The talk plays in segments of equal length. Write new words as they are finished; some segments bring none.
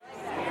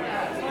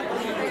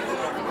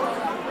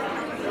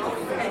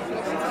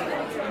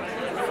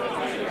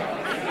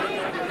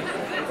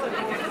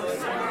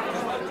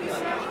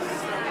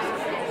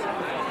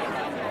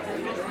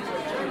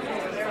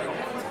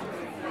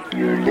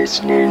You're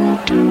listening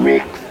to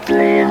Rick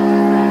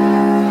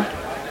Flynn.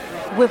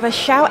 With a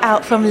shout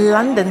out from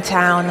London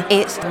town,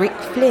 it's Rick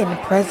Flynn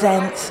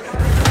Presents.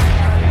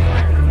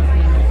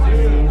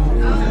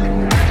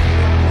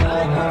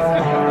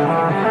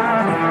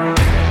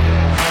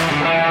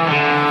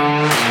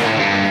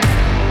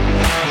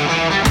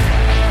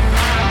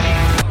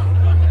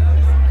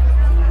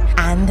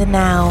 And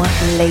now,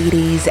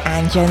 ladies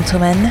and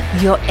gentlemen,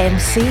 your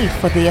MC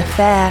for the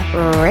affair,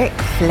 Rick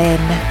Flynn.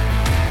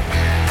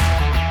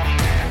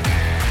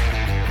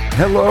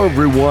 Hello,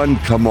 everyone.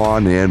 Come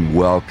on in.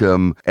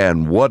 Welcome.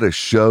 And what a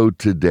show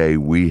today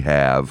we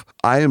have.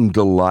 I am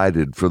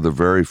delighted for the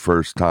very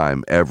first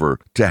time ever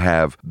to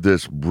have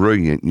this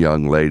brilliant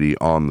young lady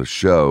on the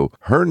show.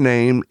 Her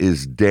name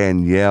is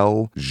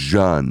Danielle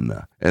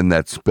JEUNE, and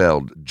that's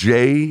spelled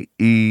Jeune.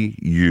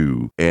 It's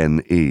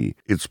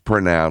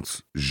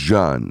pronounced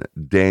Jeune.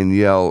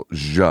 Danielle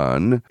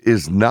JEUNE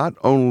is not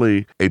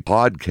only a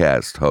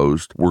podcast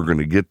host, we're going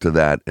to get to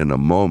that in a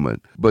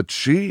moment, but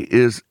she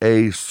is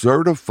a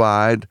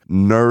certified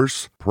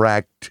nurse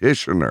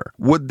practitioner.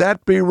 Would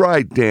that be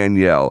right,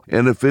 Danielle?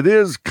 And if it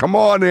is, come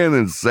on in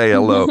and say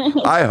hello.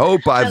 I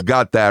hope I've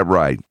got that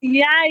right.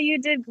 Yeah, you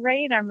did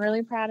great. I'm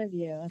really proud of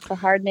you. It's a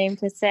hard name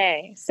to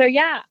say. So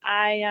yeah,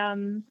 I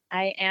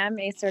am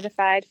a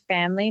certified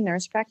family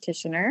nurse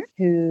practitioner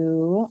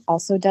who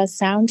also does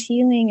sound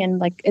healing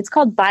and it's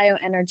called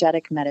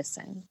bioenergetic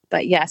medicine.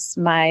 But yes,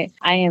 I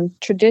am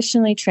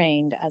traditionally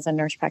trained as a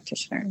nurse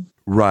practitioner.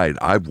 Right.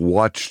 I've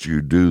watched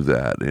you do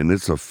that, and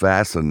it's a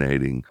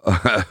fascinating...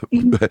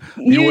 You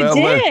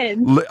did?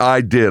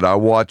 I did. I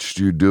watched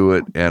you do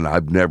it, and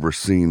I've never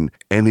seen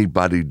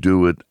anybody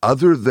do it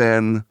other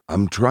than,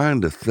 I'm trying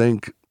to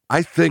think...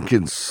 I think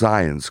in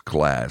science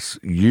class,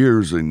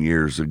 years and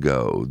years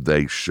ago,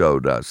 they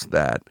showed us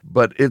that.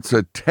 But it's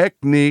a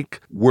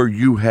technique where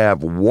you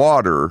have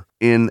water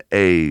in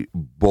a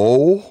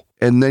bowl,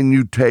 and then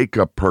you take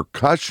a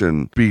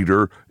percussion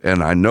beater,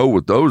 and I know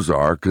what those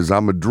are because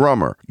I'm a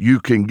drummer.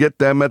 You can get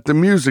them at the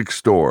music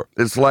store.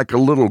 It's like a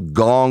little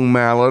gong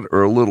mallet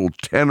or a little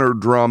tenor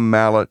drum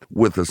mallet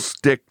with a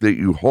stick that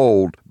you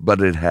hold,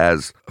 but it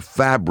has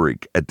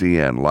fabric at the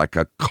end, like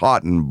a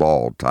cotton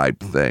ball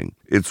type thing.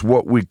 It's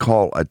what we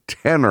call a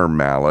tenor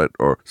mallet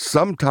or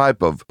some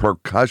type of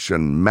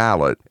percussion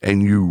mallet,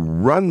 and you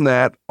run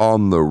that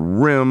on the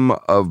rim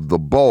of the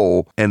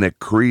bowl, and it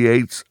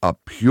creates a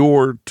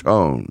pure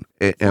tone.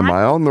 Am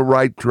I on the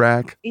right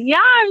track? Yeah,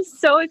 I'm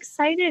so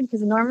excited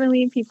because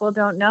normally people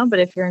don't know, but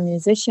if you're a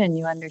musician,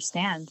 you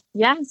understand.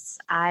 Yes,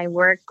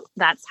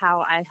 that's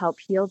how I help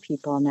heal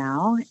people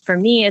now. For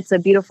me, it's a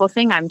beautiful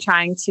thing. I'm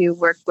trying to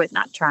work with,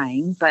 not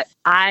trying, but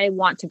I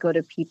want to go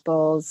to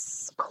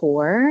people's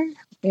core.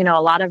 You know,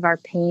 a lot of our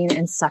pain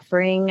and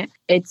suffering,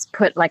 it's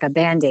put like a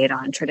Band-Aid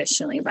on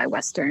traditionally by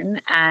Western.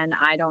 And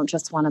I don't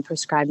just want to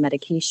prescribe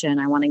medication.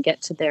 I want to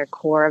get to their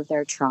core of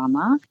their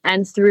trauma.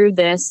 And through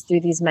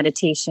these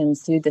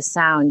meditations, through the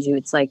sound,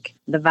 it's like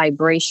the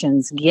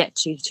vibrations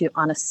get you to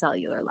on a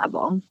cellular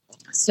level.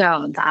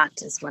 So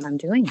that is what I'm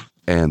doing.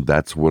 And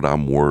that's what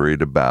I'm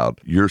worried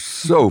about. You're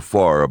so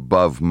far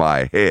above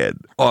my head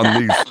on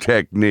these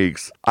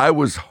techniques. I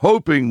was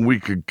hoping we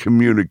could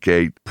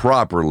communicate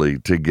properly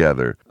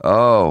together.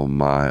 Oh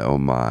my.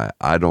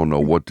 I don't know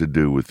what to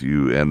do with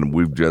you, and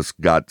we've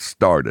just got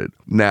started.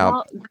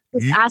 Now,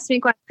 ask me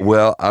questions.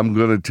 Well, I'm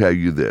going to tell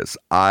you this.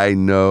 I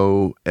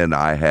know, and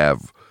I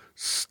have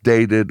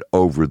stated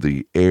over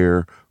the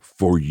air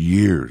for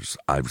years,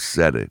 I've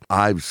said it.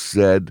 I've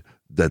said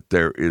that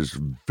there is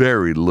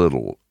very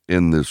little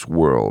in this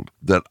world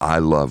that I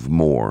love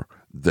more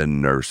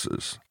than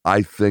nurses.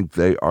 I think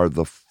they are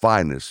the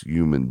finest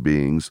human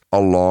beings,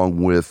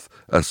 along with,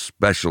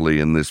 especially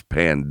in this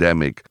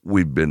pandemic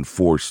we've been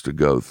forced to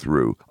go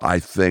through. I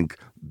think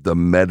the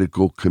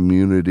medical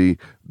community,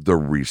 the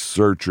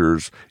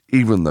researchers,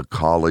 even the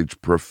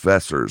college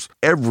professors,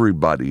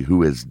 everybody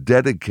who has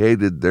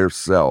dedicated their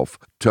self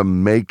to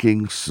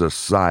making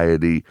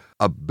society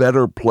a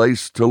better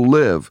place to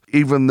live,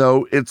 even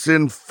though it's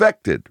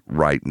infected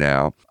right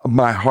now.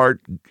 My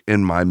heart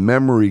and my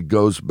memory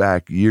goes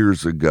back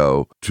years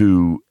ago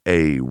to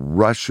a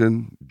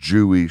Russian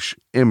Jewish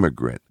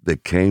immigrant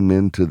that came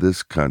into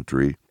this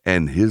country,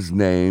 and his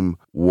name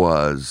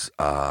was,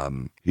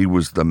 he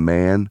was the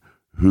man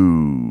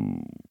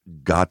who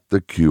got the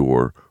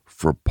cure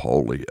for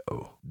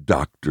polio.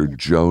 Dr.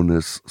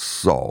 Jonas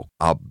Salk.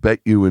 I'll bet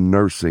you in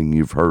nursing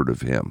you've heard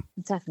of him.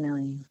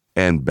 Definitely.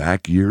 And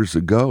back years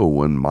ago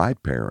when my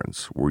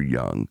parents were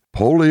young,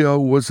 polio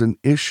was an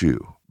issue.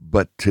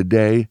 But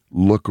today,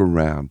 look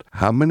around.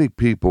 How many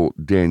people,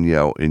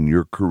 Danielle, in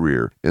your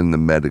career in the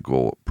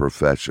medical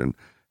profession,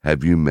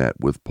 have you met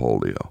with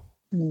polio?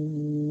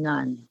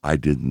 None. I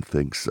didn't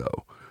think so.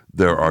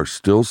 There are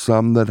still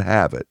some that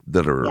have it,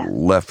 that are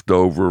left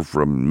over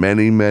from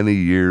many, many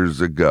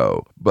years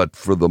ago. But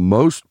for the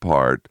most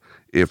part,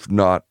 if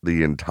not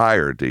the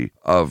entirety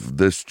of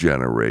this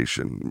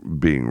generation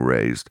being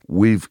raised,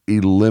 we've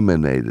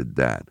eliminated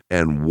that.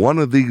 And one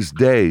of these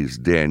days,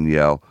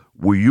 Danielle,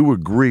 will you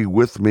agree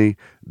with me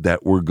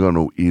that we're going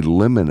to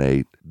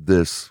eliminate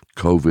this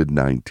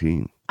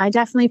COVID-19? I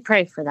definitely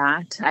pray for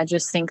that. I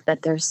just think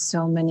that there's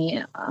so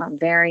many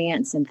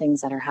variants and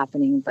things that are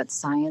happening, but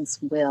science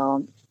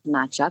will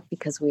match up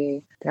because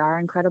there are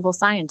incredible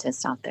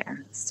scientists out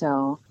there.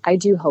 So I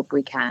do hope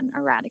we can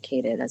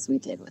eradicate it as we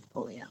did with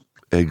polio.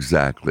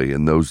 Exactly.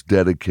 And those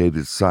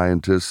dedicated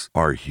scientists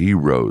are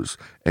heroes.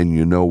 And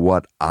you know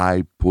what?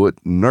 I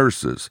put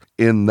nurses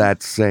in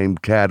that same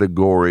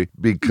category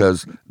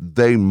because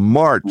they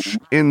march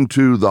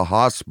into the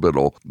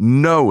hospital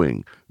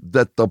knowing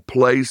that the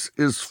place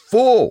is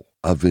full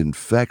of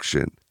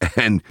infection,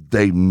 and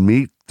they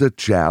meet the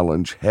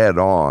challenge head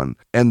on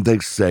and they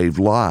save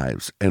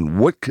lives. And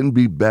what can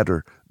be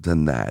better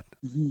than that?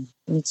 Mm-hmm.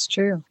 It's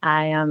true.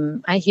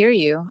 I hear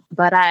you,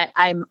 but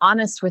I'm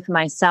honest with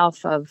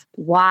myself of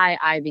why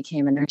I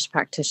became a nurse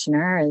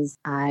practitioner is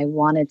I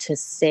wanted to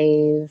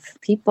save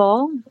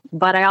people,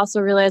 but I also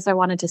realized I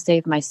wanted to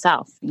save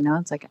myself. You know,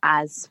 it's like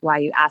as why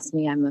you asked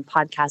me, I'm a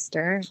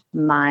podcaster.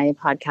 My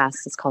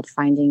podcast is called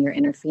Finding Your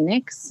Inner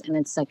Phoenix. And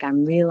it's like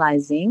I'm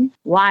realizing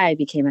why I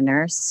became a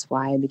nurse,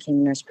 why I became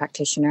a nurse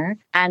practitioner.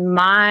 And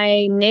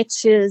my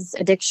niche is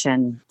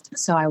addiction.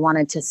 So I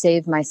wanted to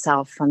save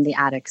myself from the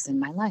addicts in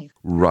my life.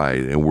 Right.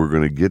 And we're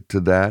going to get to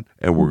that.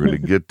 And we're going to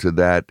get to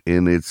that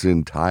in its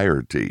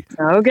entirety.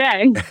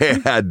 Okay.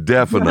 Yeah,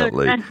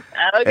 definitely. Okay.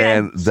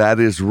 And that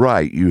is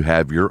right. You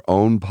have your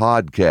own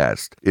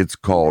podcast. It's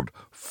called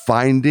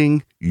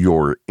Finding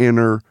Your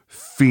Inner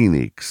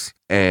Phoenix.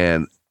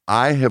 And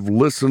I have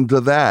listened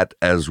to that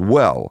as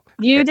well.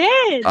 You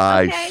did?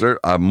 Okay.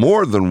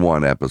 More than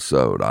one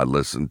episode I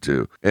listened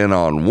to. And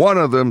on one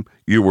of them,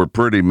 you were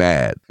pretty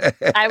mad.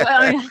 I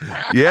will.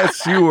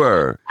 Yes, you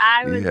were.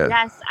 I was.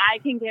 Yes, I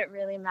can get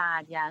really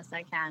mad. Yes,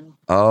 I can.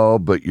 Oh,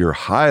 but you're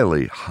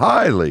highly,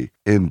 highly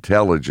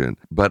intelligent.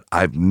 But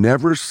I've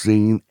never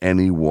seen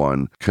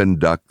anyone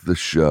conduct the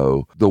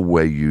show the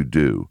way you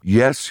do.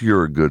 Yes,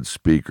 you're a good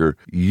speaker.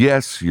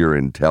 Yes, you're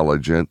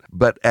intelligent.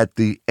 But at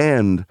the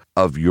end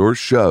of your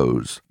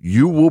shows,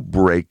 you will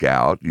break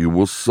out, you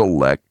will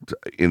select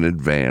in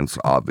advance,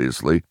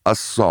 obviously, a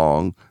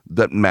song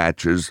that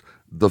matches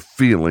the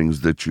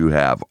feelings that you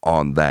have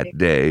on that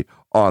day,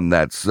 on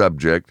that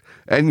subject,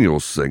 and you'll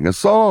sing a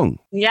song.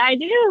 Yeah, I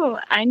do.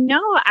 I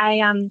know.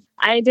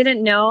 I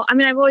didn't know. I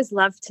mean, I've always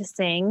loved to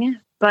sing,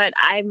 but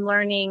I'm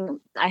learning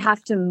I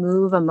have to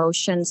move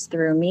emotions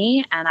through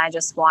me, and I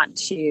just want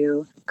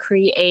to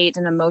create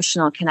an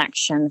emotional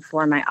connection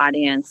for my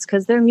audience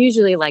because they're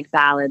usually like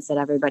ballads that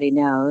everybody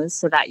knows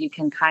so that you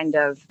can kind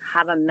of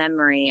have a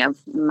memory of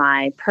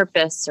my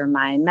purpose or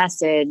my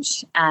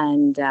message.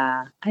 And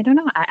I don't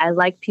know, I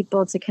like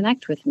people to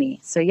connect with me.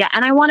 So yeah,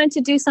 and I wanted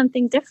to do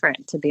something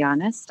different, to be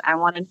honest. I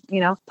wanted,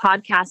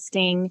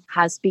 podcasting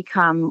has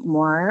become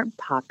more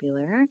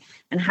popular.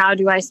 And how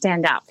do I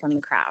stand out from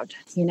the crowd,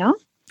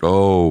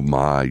 Oh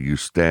my, you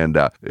stand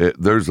out.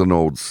 There's an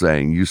old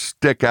saying, you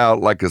stick out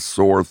like a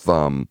sore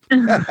thumb.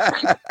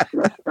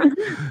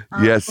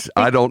 Yes,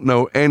 I don't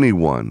know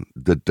anyone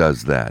that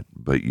does that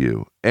but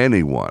you.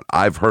 Anyone.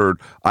 I've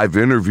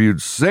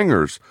interviewed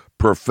singers,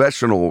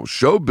 professional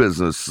show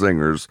business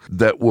singers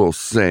that will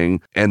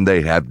sing, and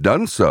they have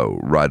done so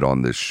right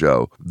on this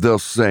show. They'll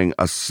sing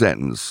a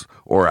sentence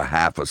or a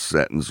half a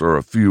sentence or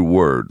a few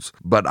words,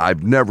 but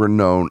I've never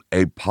known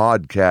a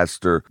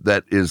podcaster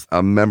that is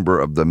a member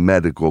of the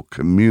medical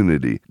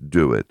community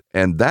do it.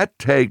 And that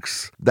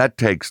takes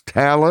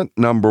talent,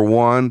 number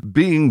one,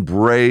 being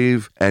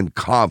brave and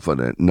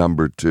confident,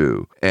 number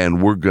two.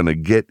 And we're going to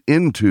get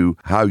into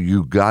how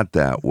you got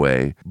that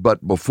way.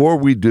 But before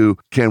we do,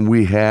 can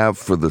we have,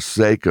 for the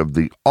sake of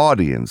the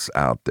audience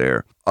out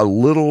there, a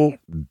little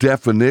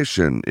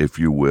definition, if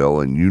you will,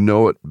 and you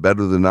know it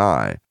better than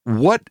I.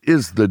 What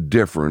is the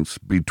difference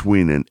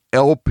between an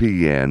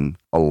LPN,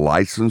 a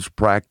licensed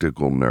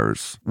practical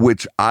nurse,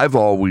 which I've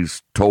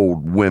always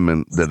told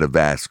women that have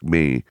asked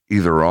me,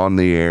 either on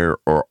the air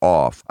or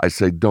off, I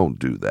say, don't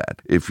do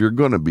that. If you're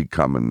going to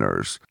become a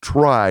nurse,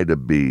 try to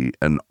be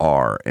an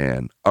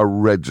RN, a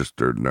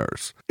registered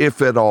nurse,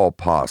 if at all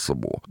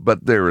possible.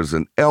 But there is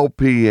an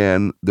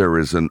LPN, there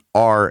is an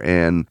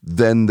RN,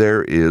 then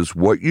there is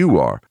what you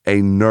are,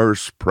 a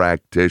nurse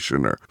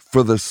practitioner.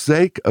 For the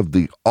sake of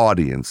the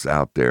audience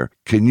out there,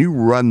 can you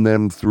run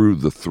them through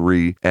the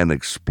three and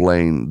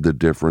explain the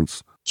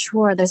difference?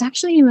 Sure. There's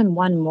actually even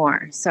one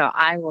more. So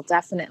I will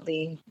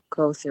definitely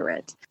go through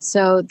it.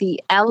 So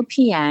the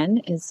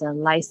LPN is a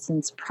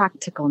licensed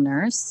practical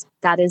nurse.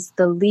 That is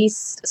the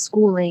least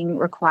schooling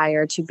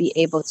required to be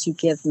able to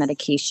give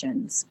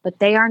medications. But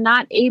they are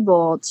not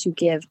able to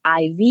give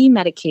IV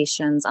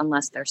medications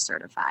unless they're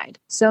certified.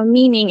 So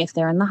meaning if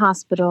they're in the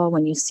hospital,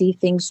 when you see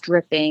things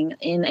dripping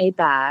in a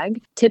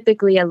bag,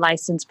 typically a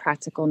licensed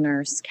practical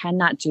nurse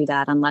cannot do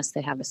that unless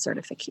they have a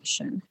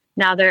certification.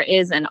 Now there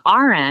is an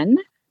RN.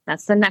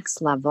 That's the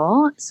next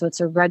level. So it's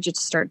a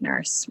registered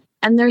nurse.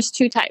 And there's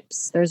two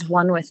types. There's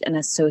one with an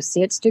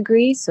associate's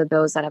degree. So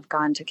those that have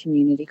gone to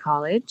community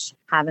college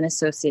have an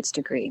associate's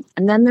degree.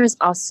 And then there's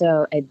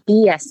also a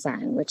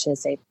BSN, which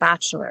is a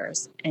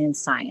bachelor's in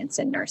science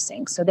and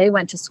nursing. So they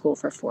went to school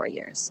for 4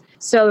 years.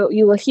 So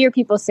you will hear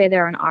people say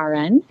they're an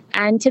RN,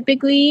 and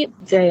typically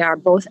they are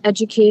both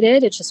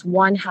educated. It's just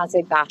one has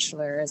a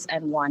bachelor's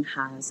and one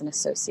has an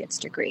associate's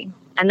degree.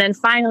 And then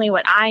finally,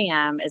 what I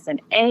am is an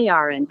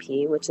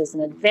ARNP, which is an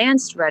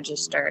advanced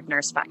registered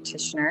nurse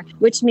practitioner,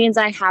 which means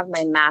I have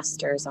my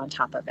master's on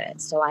top of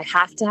it. So I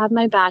have to have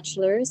my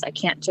bachelor's. I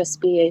can't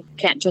just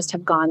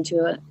have gone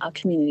to a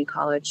community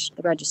college,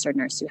 the registered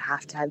nurse. You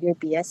have to have your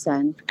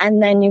BSN,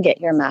 and then you get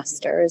your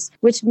master's,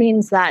 which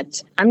means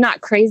that I'm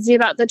not crazy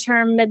about the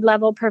term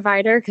mid-level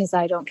provider because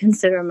I don't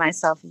consider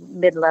myself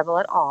mid-level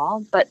at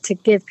all. But to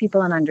give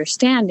people an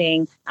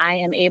understanding, I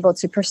am able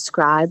to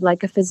prescribe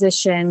like a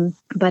physician,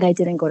 but I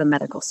didn't go to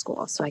medical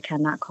school, so I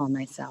cannot call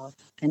myself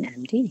an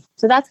MD.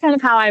 So that's kind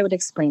of how I would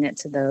explain it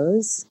to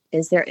those,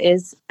 is there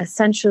is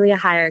essentially a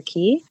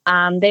hierarchy.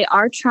 They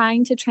are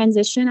trying to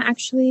transition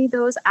actually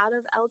those out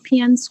of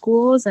LPN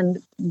schools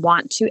and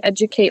want to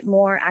educate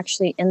more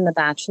actually in the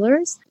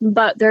bachelor's,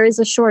 but there is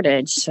a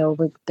shortage.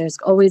 So there's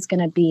always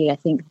going to be, I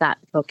think, that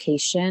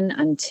vocation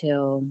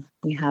until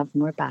we have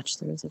more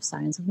bachelors of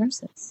science of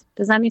nurses.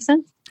 Does that make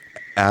sense?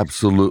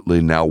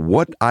 Absolutely. Now,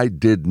 what I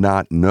did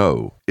not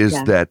know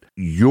is that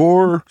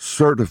your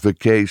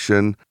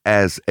certification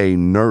as a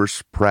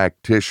nurse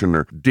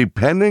practitioner,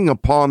 depending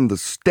upon the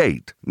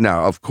state,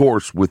 now, of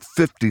course, with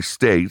 50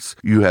 states,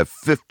 you have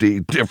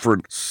 50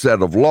 different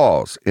set of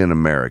laws in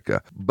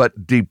America,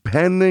 but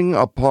depending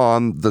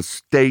upon the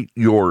state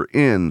you're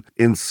in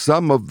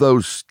some of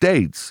those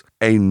states,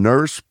 a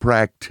nurse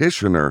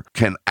practitioner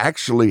can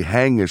actually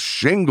hang a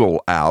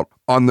shingle out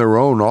on their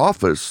own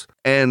office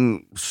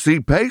and see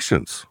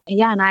patients.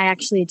 Yeah, and I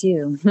actually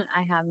do.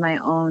 I have my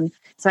own.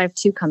 So I have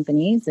two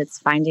companies. It's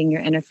Finding Your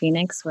Inner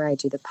Phoenix, where I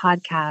do the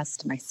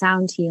podcast, my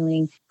sound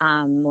healing,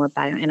 more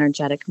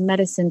bioenergetic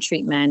medicine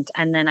treatment.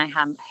 And then I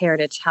have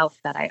Heritage Health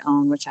that I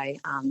own, which I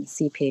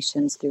see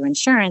patients through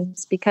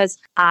insurance because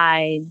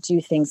I do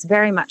things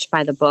very much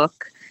by the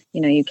book. You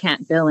know, you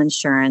can't bill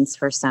insurance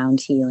for sound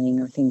healing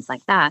or things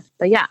like that.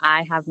 But yeah,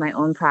 I have my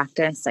own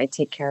practice. I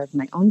take care of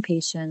my own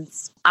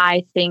patients.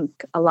 I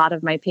think a lot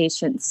of my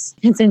patients,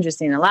 it's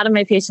interesting, a lot of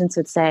my patients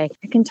would say,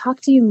 I can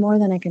talk to you more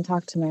than I can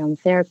talk to my own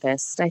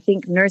therapist. I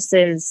think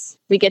nurses,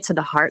 we get to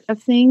the heart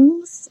of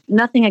things.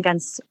 Nothing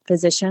against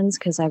physicians,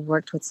 because I've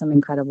worked with some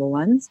incredible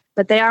ones,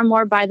 but they are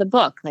more by the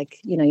book. Like,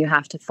 you know, you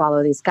have to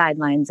follow these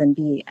guidelines and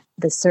be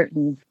the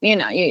certain,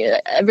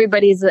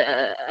 everybody's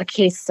a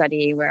case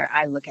study where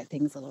I look at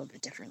things a little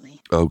bit differently.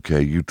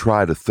 Okay, you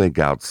try to think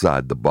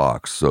outside the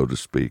box, so to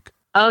speak.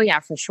 Oh, yeah,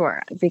 for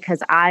sure.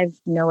 Because I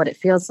know what it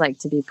feels like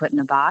to be put in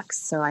a box.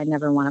 So I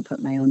never want to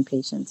put my own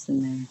patients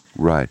in there.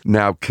 Right.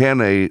 Now, can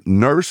a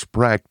nurse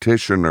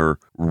practitioner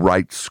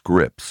write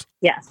scripts?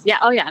 Yes. Yeah.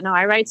 Oh, yeah. No,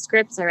 I write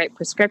scripts. I write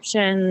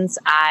prescriptions.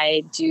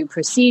 I do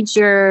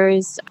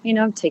procedures,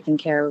 taking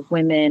care of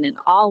women in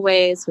all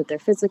ways with their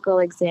physical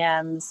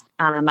exams.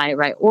 I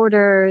write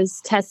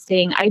orders,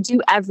 testing. I do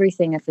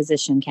everything a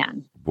physician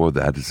can. Boy,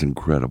 that is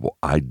incredible.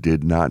 I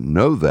did not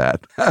know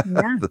that.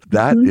 Yeah.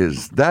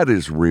 That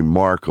is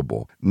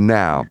remarkable.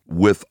 Now,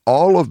 with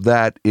all of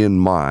that in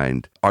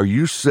mind, are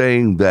you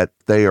saying that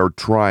they are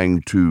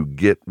trying to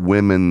get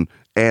women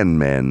and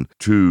men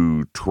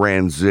to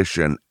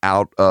transition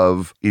out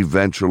of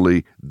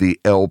eventually the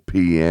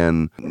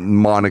LPN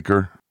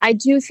moniker? I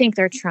do think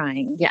they're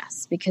trying,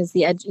 yes, because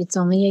it's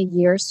only a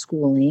year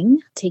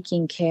schooling,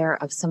 taking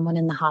care of someone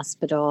in the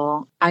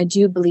hospital. I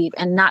do believe,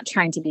 and not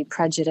trying to be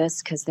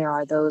prejudiced, because there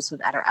are those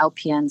that are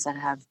LPNs that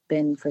have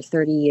been for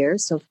 30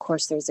 years. So, of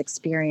course, there's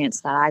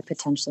experience that I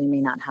potentially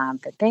may not have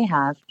that they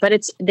have.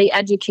 But the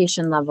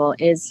education level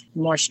is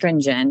more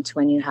stringent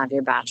when you have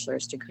your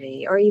bachelor's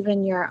degree or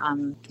even your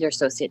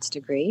associate's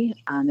degree.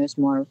 There's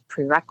more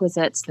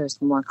prerequisites.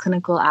 There's more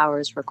clinical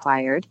hours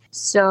required.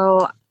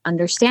 So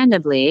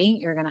understandably,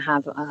 you're going to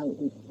have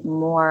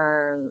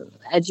more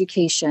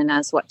education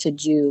as what to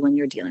do when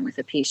you're dealing with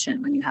a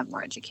patient when you have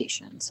more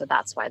education. So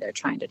that's why they're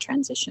trying to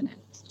transition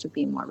it to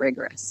be more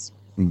rigorous.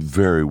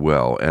 Very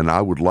well. And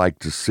I would like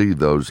to see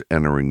those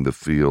entering the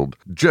field,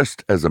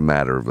 just as a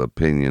matter of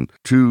opinion,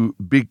 to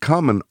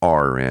become an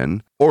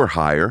RN or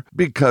higher,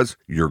 because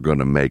you're going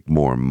to make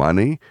more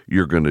money,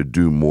 you're going to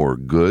do more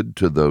good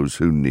to those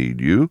who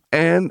need you,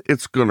 and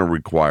it's going to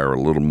require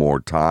a little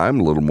more time,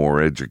 a little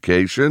more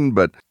education.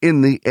 But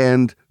in the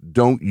end,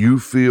 don't you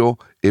feel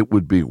it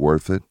would be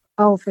worth it?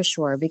 Oh, for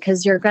sure,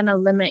 because you're going to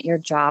limit your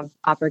job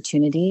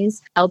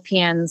opportunities.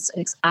 LPNs,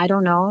 I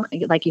don't know,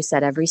 like you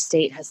said, every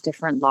state has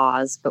different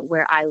laws, but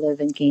where I live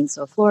in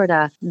Gainesville,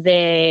 Florida,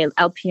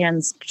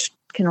 LPNs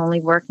can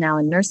only work now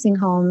in nursing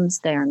homes.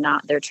 They're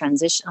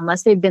transition,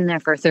 unless they've been there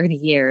for 30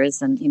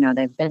 years and,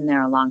 they've been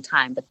there a long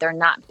time, but they're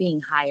not being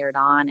hired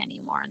on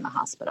anymore in the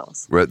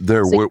hospitals. Right.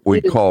 They're So what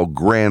we call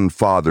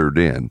grandfathered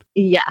in.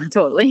 Yeah,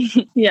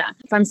 totally. Yeah.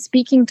 If I'm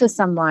speaking to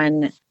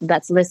someone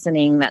that's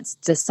listening, that's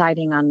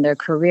deciding on their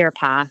career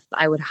path,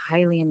 I would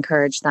highly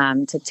encourage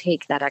them to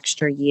take that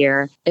extra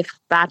year. If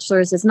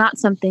bachelor's is not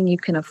something you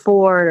can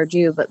afford or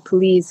do, but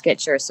please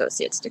get your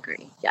associate's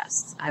degree.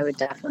 Yes, I would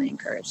definitely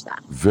encourage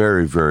that.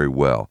 Very, very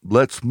well.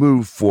 Let's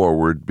move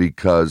forward,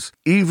 because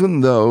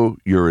even though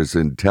you're as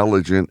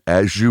intelligent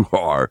as you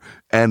are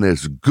and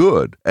as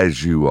good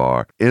as you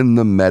are in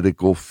the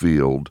medical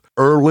field,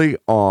 early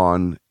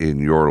on in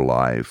your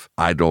life,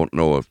 I don't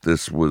know if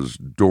this was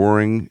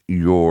during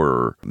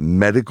your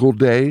medical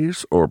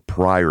days or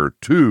prior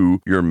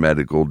to your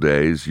medical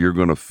days, you're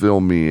going to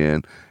fill me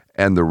in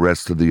and the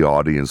rest of the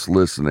audience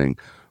listening,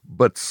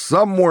 but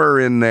somewhere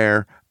in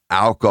there,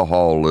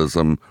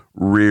 alcoholism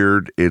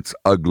reared its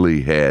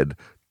ugly head.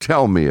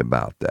 Tell me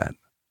about that.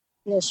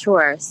 Yeah,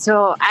 sure.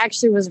 So I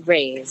actually was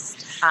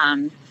raised.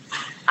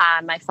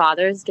 My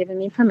father's given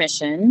me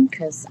permission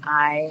because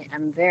I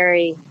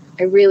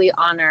really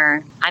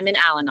honor, I'm in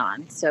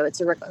Al-Anon. So it's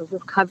a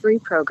recovery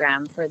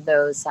program for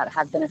those that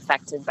have been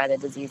affected by the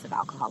disease of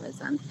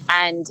alcoholism.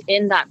 And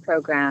in that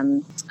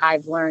program,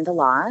 I've learned a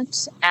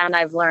lot. And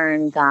I've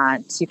learned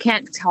that you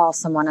can't call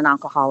someone an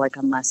alcoholic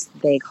unless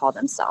they call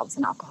themselves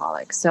an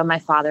alcoholic. So my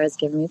father has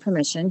given me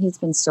permission. He's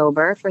been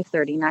sober for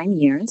 39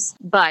 years.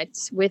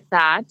 But with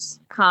that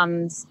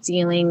comes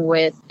dealing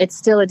with, it's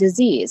still a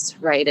disease,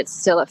 right? It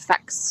still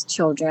affects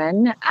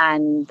children,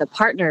 and the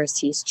partners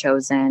he's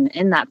chosen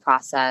in that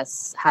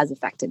process has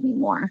affected me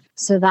more.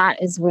 So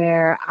that is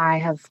where I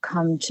have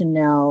come to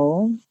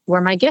know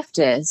where my gift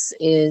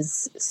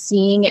is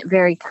seeing it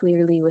very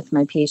clearly with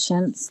my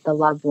patients, the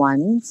loved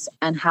ones,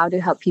 and how to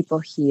help people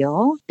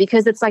heal,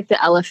 because it's like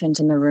the elephant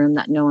in the room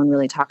that no one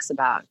really talks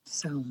about.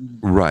 So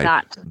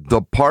right.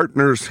 The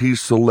partners he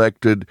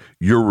selected,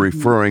 you're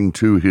referring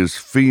to his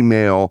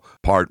female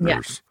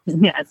partners.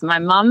 Yes, my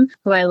mom,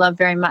 who I love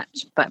very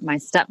much, but my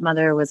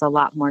stepmother was a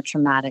lot more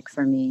traumatic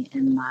for me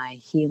in my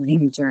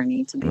healing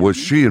journey. Was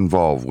she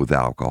involved with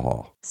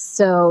alcohol?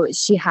 So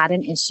she had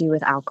an issue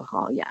with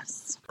alcohol,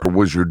 yes. Or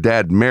was your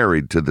dad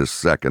married to this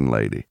second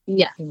lady?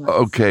 Yeah, he was.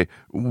 Okay.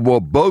 Well,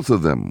 both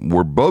of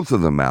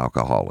them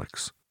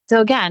alcoholics?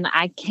 So again,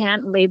 I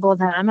can't label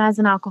them as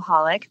an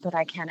alcoholic, but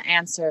I can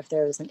answer if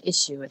there was an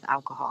issue with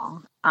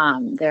alcohol.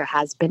 There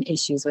has been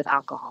issues with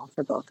alcohol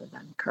for both of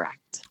them, correct.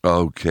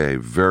 Okay,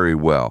 very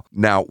well.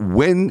 Now,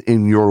 when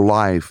in your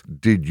life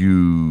did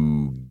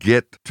you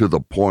get to the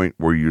point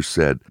where you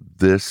said,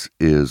 this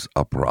is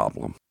a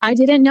problem? I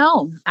didn't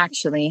know,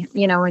 actually.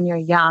 When you're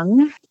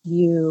young,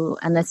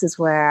 and this is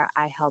where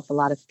I help a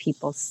lot of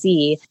people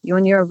see,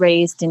 when you're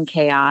raised in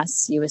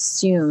chaos, you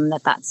assume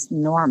that that's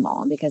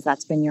normal because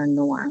that's been your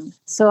norm.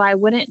 So I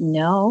wouldn't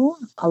know.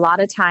 A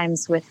lot of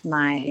times with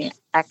my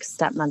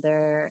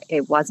ex-stepmother,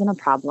 it wasn't a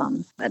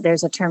problem. But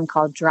there's a term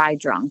called dry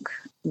drunk,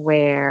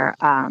 where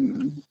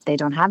they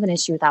don't have an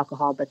issue with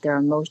alcohol, but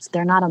they're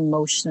not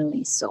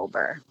emotionally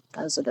sober.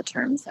 Those are the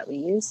terms that we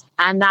use.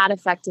 And that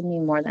affected me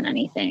more than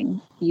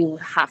anything. You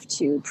have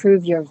to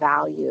prove your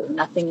value.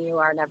 Nothing, you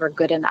are never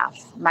good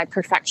enough. My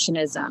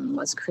perfectionism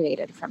was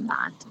created from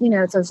that.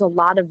 There's a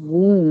lot of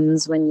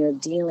wounds when you're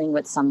dealing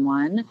with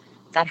someone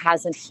that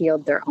hasn't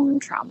healed their own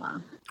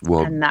trauma.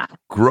 Well,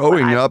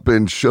 growing up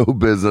in show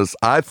business,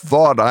 I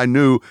thought I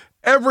knew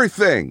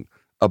everything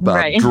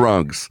about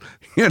drunks,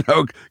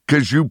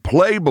 because you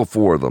play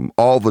before them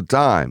all the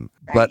time.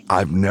 Right. But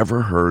I've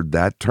never heard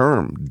that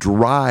term,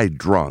 dry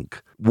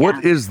drunk.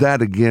 What is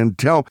that again?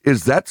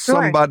 Is that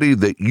somebody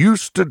that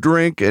used to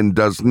drink and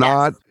does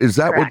not? Yes, is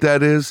that what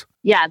that is?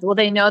 Yeah, well,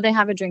 they know they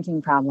have a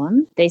drinking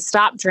problem. They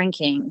stop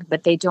drinking,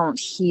 but they don't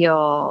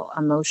heal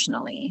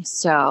emotionally.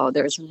 So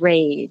there's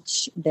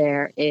rage.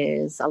 There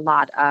is a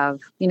lot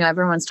of,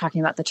 everyone's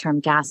talking about the term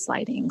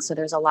gaslighting. So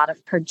there's a lot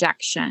of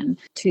projection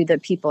to the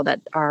people that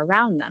are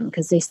around them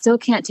because they still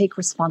can't take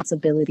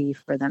responsibility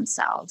for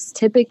themselves.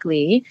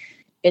 Typically,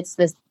 it's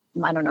this,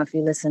 I don't know if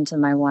you listen to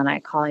my one, I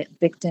call it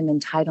victim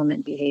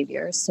entitlement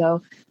behavior.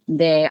 So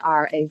they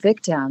are a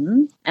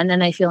victim and then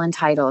they feel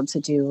entitled to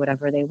do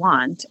whatever they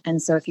want. And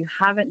so if you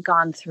haven't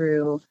gone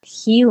through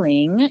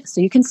healing,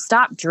 so you can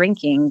stop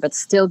drinking, but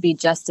still be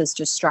just as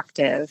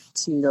destructive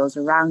to those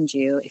around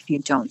you if you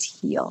don't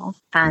heal.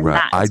 And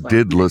right. I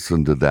did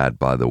listen to that,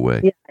 by the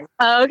way. Yeah.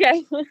 Oh,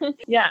 okay.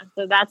 Yeah.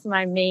 So that's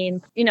my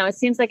main, it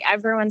seems like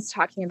everyone's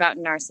talking about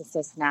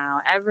narcissists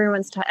now.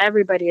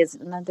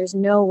 There's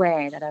no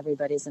way that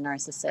everybody's a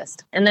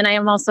narcissist. And then I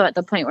am also at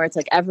the point where it's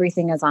like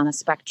everything is on a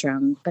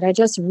spectrum, but I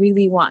just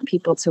really want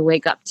people to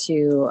wake up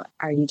to,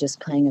 are you just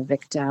playing a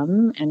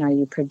victim and are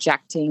you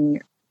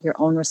projecting your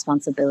own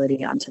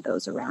responsibility onto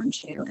those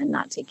around you and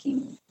not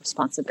taking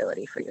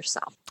responsibility for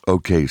yourself.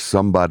 Okay,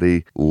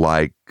 somebody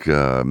like,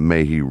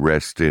 may he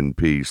rest in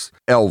peace,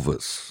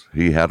 Elvis.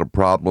 He had a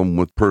problem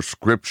with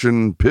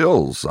prescription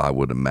pills, I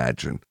would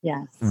imagine.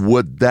 Yes.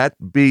 Would that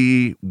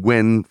be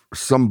when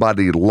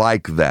somebody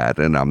like that,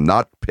 and I'm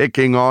not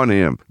picking on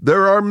him,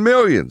 there are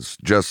millions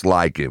just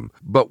like him,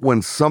 but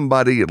when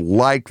somebody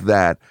like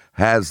that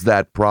has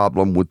that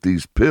problem with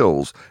these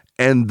pills,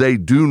 and they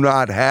do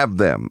not have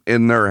them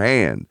in their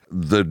hand,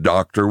 the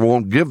doctor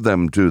won't give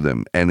them to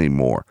them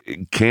anymore.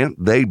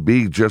 Can't they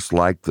be just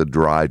like the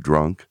dry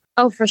drunk?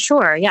 Oh, for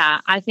sure.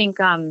 Yeah. I think,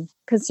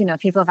 because,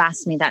 people have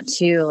asked me that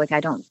too. Like, I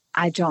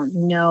don't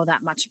know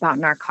that much about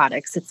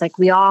narcotics. It's like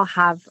we all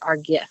have our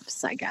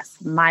gifts, I guess.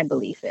 My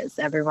belief is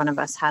every one of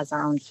us has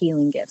our own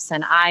healing gifts.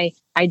 And I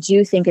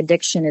do think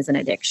addiction is an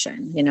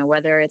addiction,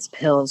 whether it's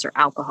pills or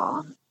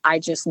alcohol. I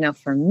just know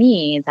for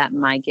me that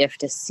my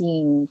gift is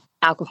seeing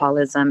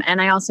alcoholism. And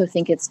I also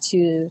think it's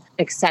too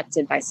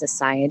accepted by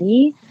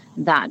society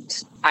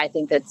that I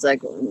think that's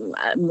like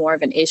more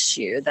of an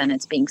issue than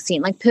it's being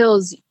seen. Like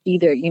pills,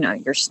 either,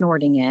 you're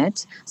snorting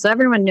it. So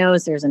everyone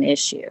knows there's an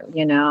issue,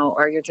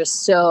 or you're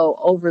just so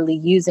overly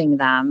using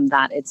them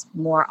that it's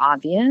more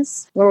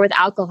obvious. Where with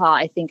alcohol,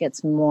 I think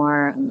it's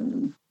more,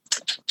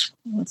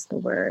 what's the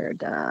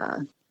word?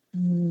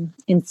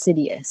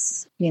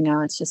 Insidious.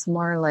 It's just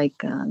more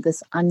like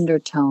this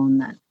undertone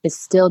that is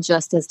still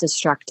just as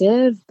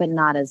destructive, but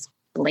not as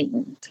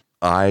blatant.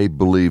 I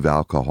believe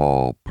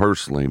alcohol,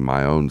 personally,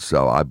 my own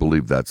self, I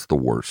believe that's the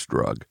worst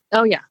drug.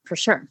 Oh, yeah, for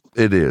sure.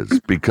 It is,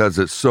 because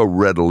it's so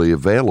readily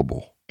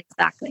available.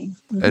 Exactly.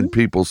 Mm-hmm. And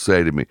people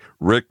say to me,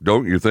 Rick,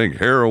 don't you think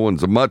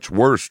heroin's a much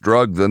worse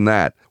drug than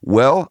that?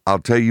 Well, I'll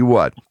tell you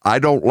what, I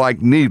don't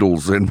like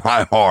needles in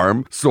my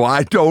arm, so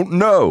I don't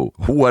know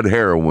what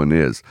heroin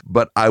is.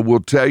 But I will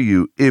tell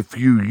you, if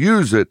you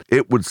use it,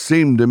 it would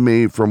seem to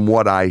me from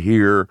what I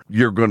hear,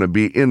 you're going to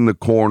be in the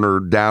corner,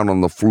 down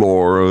on the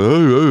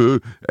floor,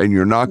 and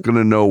you're not going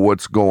to know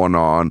what's going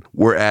on.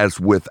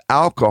 Whereas with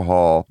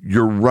alcohol,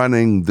 you're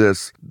running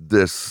this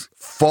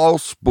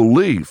false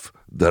belief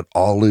that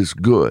all is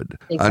good.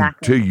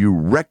 Exactly. Until you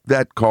wreck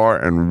that car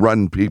and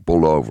run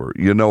people over.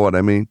 You know what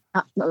I mean?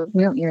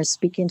 You're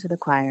speaking to the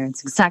choir.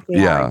 It's exactly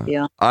how I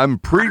feel. I'm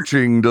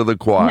preaching to the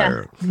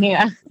choir.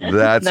 Yeah.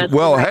 That's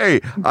well, right. Hey,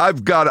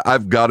 I've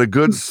got a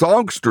good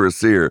songstress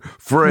here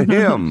for a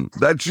hymn.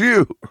 That's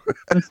you.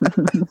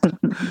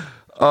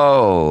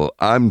 Oh,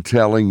 I'm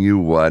telling you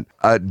what,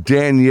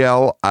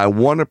 Danielle, I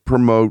want to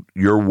promote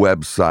your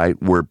website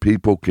where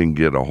people can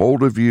get a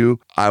hold of you.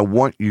 I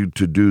want you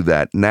to do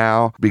that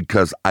now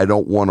because I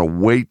don't want to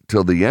wait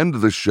till the end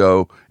of the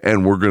show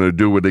and we're going to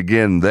do it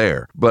again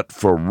there. But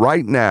for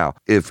right now,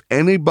 if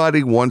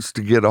anybody wants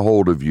to get a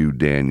hold of you,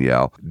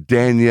 Danielle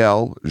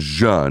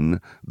Jeune,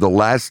 the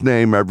last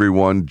name,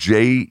 everyone,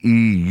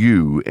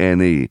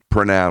 Jeune,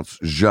 pronounced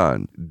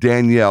Jeune.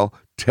 Danielle,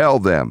 tell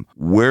them,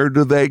 where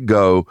do they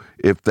go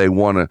if they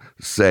want to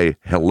say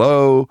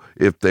hello,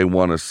 if they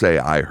want to say,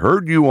 I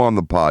heard you on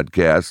the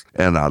podcast,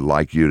 and I'd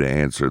like you to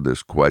answer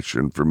this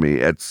question for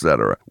me,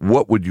 etc.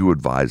 What would you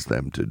advise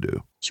them to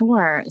do?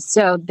 Sure.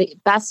 So the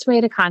best way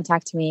to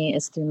contact me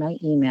is through my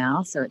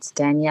email. So it's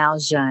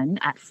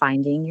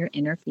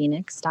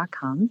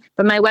DanielleJeune@findingyourinnerphoenix.com.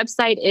 But my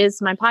website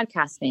is my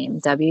podcast name,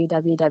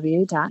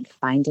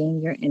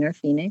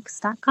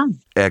 www.findingyourinnerphoenix.com.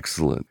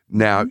 Excellent.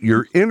 Now,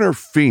 your inner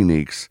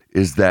phoenix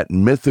is that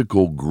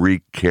mythical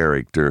Greek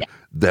character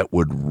that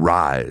would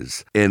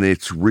rise, and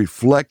it's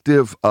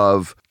reflective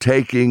of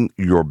taking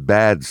your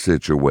bad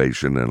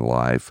situation in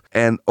life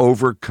and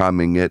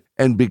overcoming it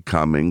and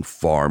becoming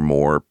far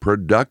more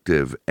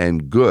productive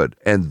and good.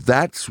 And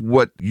that's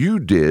what you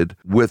did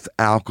with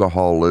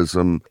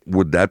alcoholism.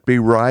 Would that be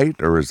right,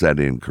 or is that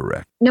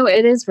incorrect? No,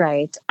 it is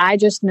right. I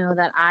just know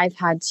that I've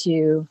had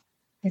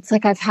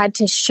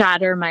to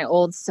shatter my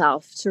old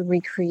self to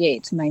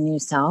recreate my new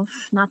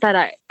self. Not that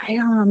I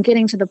don't know, I'm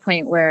getting to the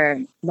point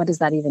where, what does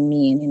that even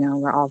mean?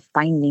 We're all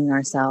finding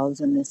ourselves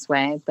in this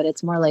way, but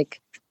it's more like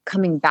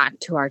coming back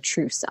to our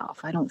true self.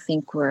 I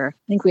think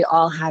we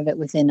all have it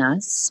within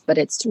us, but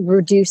it's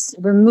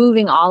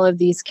removing all of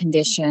these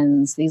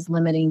conditions, these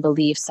limiting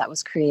beliefs that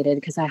was created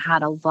because I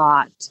had a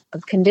lot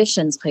of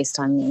conditions placed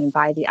on me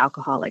by the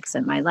alcoholics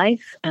in my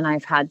life. And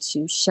I've had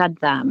to shed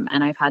them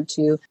and I've had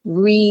to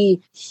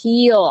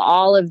heal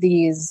all of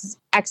these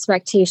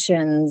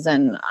expectations.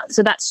 And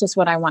so that's just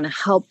what I want to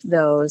help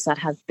those that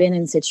have been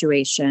in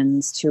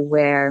situations to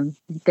where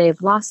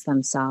they've lost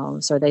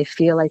themselves or they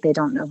feel like they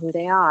don't know who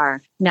they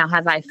are. Now,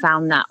 have I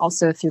found that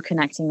also through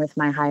connecting with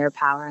my higher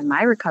power and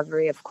my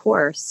recovery? Of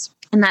course.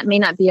 And that may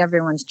not be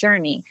everyone's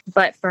journey.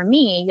 But for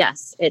me,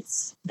 yes,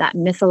 it's that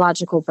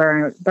mythological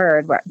bird.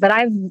 But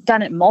I've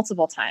done it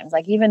multiple times.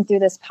 Like even through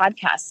this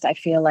podcast, I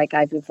feel like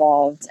I've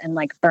evolved and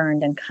like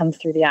burned and come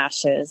through the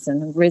ashes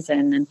and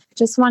risen. And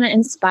just want to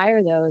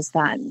inspire those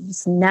that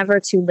it's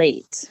never too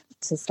late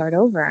to start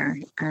over.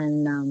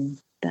 And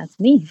that's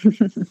me.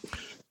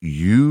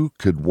 you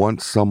could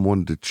want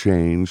someone to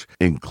change,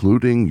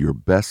 including your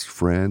best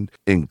friend,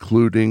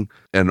 including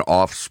an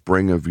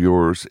offspring of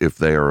yours if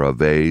they are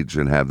of age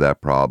and have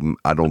that problem.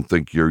 I don't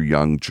think your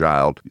young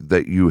child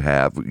that you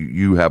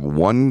have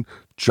one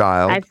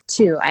child. I have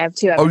two. I have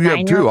Oh, you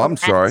have two. I'm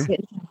sorry.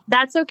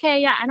 That's okay.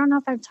 Yeah, I don't know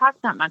if I've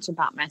talked that much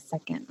about my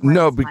second.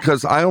 No,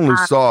 because I only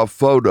saw a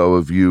photo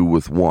of you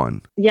with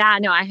one. Yeah,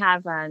 no, I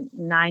have a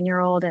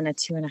 9-year-old and a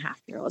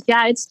 2.5-year-old.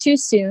 Yeah, it's too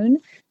soon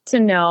to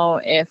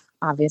know if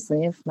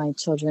my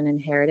children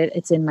inherit it.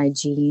 It's in my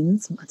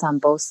genes. It's on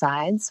both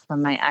sides,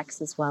 from my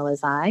ex as well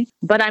as I.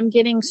 But I'm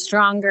getting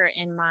stronger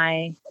in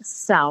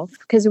myself,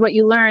 because what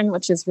you learn,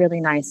 which is really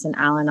nice in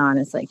Al-Anon,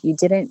 is like, you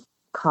didn't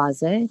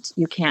cause it,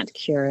 you can't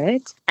cure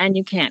it, and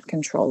you can't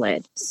control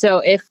it. So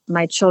if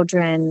my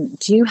children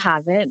do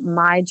have it,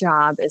 my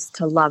job is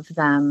to love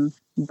them,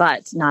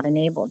 but not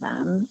enable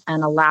them,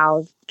 and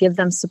give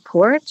them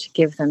support,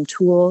 give them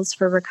tools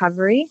for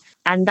recovery.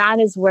 And that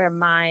is where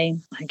my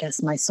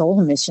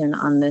soul mission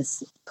on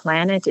this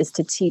planet is,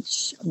 to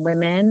teach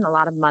women, a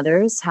lot of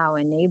mothers, how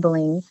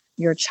enabling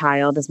your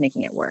child is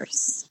making it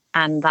worse.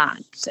 And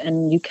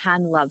you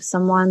can love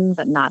someone,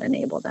 but not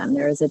enable them.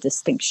 There is a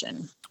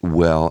distinction.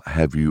 Well,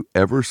 have you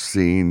ever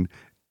seen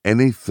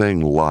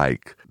anything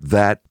like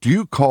that? Do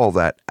you call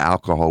that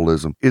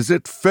alcoholism? Is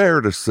it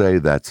fair to say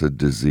that's a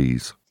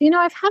disease?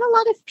 I've had a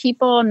lot of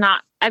people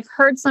I've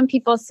heard some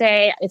people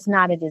say it's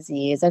not a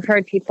disease. I've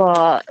heard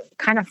people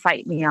kind of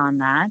fight me on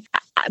that.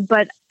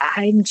 But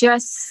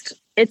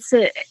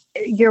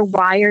you're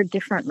wired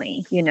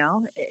differently,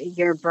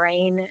 your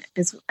brain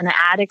an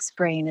addict's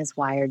brain is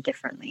wired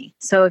differently.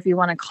 So if you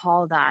want to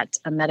call that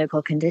a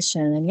medical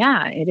condition, then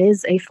yeah, it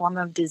is a form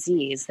of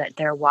disease that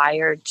they're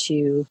wired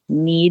to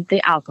need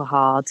the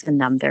alcohol to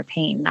numb their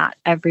pain. Not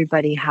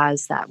everybody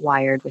has that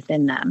wired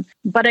within them.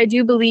 But I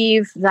do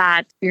believe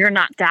that you're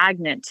not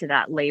stagnant to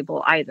that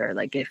label either.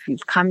 Like if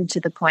you've come to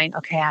the point,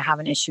 okay, I have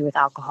an issue with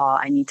alcohol,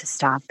 I need to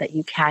stop, that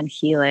you can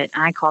heal it.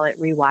 And I call it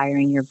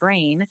rewiring your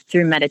brain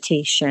through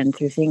meditation,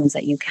 through things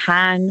that you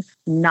can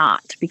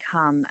not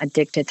become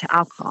addicted to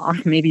alcohol.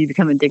 Maybe you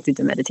become addicted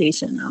to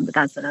meditation, but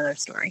that's another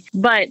story.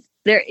 But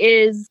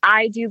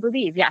I do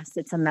believe, yes,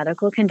 it's a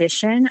medical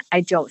condition.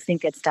 I don't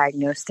think it's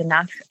diagnosed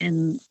enough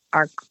in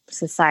our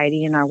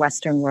society, in our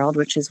Western world,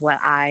 which is what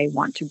I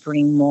want to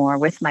bring more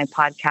with my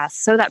podcast,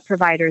 so that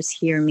providers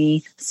hear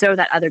me, so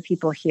that other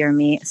people hear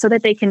me, so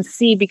that they can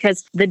see,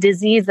 because the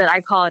disease that I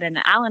call it in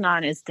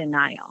Al-Anon is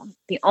denial.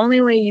 The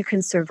only way you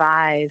can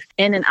survive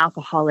in an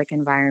alcoholic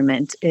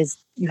environment is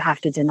you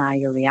have to deny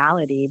your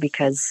reality,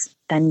 because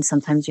then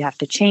sometimes you have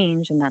to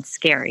change, and that's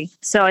scary.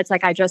 So it's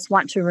like, I just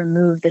want to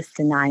remove this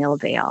denial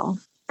veil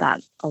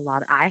that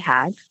I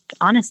had,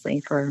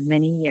 honestly, for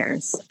many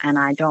years. And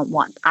I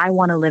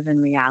want to live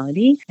in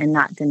reality and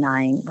not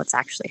denying what's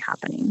actually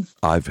happening.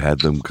 I've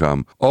had them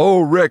come,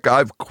 oh, Rick,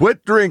 I've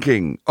quit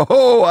drinking.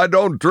 Oh, I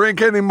don't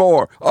drink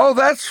anymore. Oh,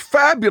 that's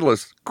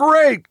fabulous.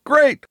 Great.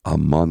 A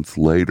month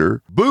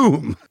later,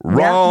 boom,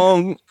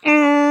 wrong.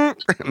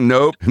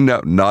 Nope,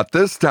 no, not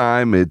this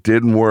time. It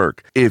didn't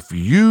work. If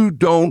you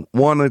don't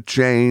want to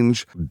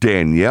change,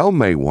 Danielle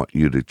may want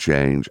you to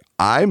change.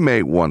 I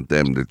may want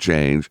them to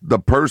change. The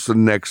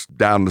person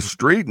down the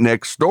street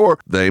next door,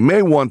 they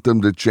may want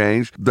them to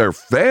change. Their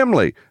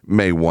family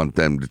may want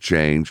them to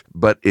change.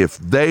 But if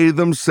they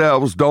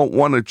themselves don't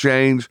want to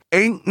change,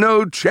 ain't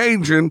no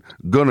changing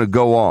gonna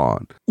go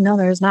on. No,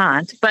 there's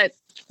not. But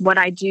what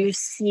I do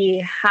see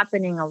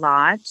happening a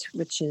lot,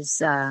 which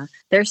is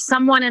there's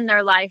someone in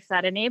their life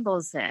that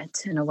enables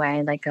it in a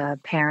way, like a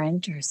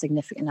parent or a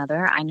significant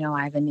other. I know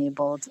I've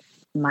enabled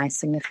my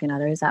significant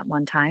others at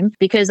one time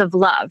because of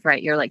love,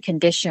 right? You're like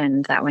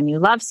conditioned that when you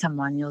love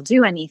someone, you'll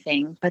do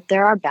anything, but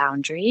there are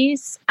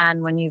boundaries.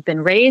 And when you've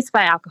been raised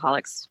by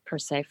alcoholics, per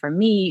se, for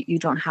me, you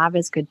don't have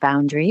as good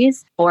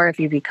boundaries. Or if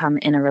you become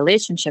in a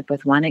relationship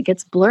with one, it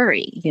gets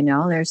blurry,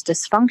 there's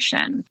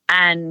dysfunction.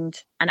 And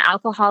an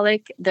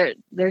alcoholic,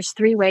 there's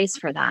 3 ways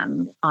for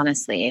them,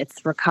 honestly.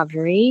 It's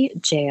recovery,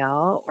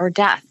 jail, or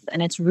death.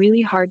 And it's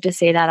really hard to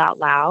say that out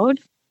loud,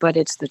 but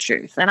it's the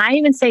truth. And I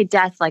even say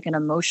death like an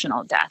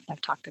emotional death.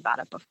 I've talked about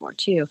it before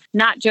too.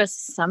 Not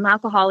just, some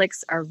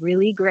alcoholics are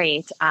really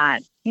great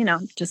at,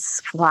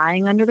 just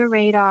flying under the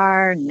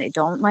radar, and they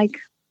don't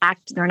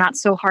they're not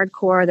so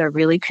hardcore. They're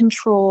really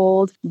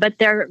controlled, but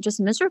they're just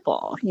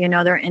miserable.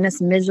 They're in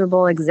this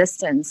miserable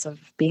existence of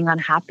being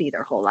unhappy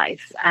their whole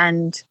life.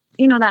 And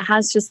that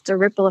has just a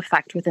ripple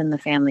effect within the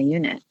family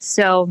unit.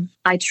 So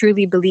I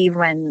truly believe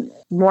when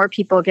more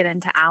people get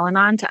into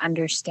Al-Anon to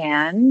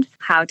understand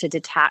how to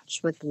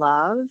detach with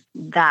love,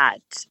 that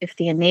if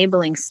the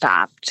enabling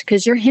stopped,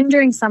 because you're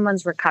hindering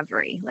someone's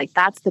recovery, like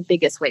that's the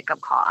biggest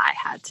wake-up call I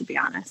had, to be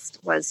honest,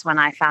 was when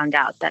I found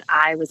out that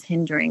I was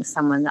hindering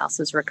someone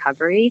else's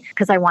recovery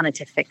because I wanted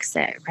to fix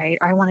it, right?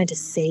 Or I wanted to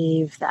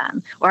save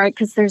them, or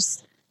because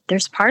there's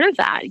part of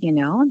that,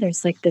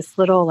 there's like this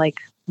little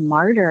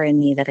martyr in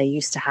me that I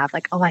used to have,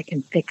 like, oh, I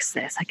can fix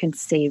this, I can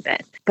save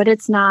it. But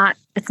it's not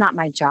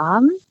my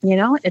job,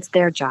 it's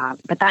their job.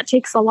 But that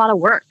takes a lot of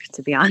work,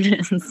 to be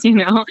honest,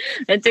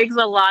 It takes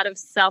a lot of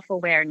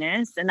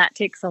self-awareness, and that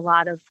takes a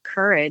lot of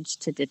courage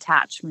to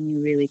detach when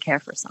you really care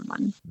for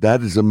someone.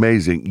 That is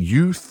amazing.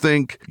 You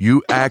think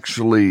you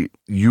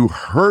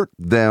hurt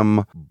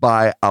them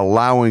by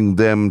allowing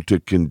them to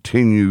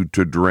continue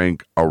to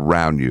drink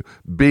around you,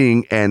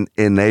 being an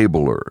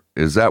enabler.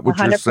 Is that what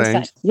 100%. You're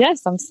saying?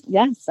 Yes.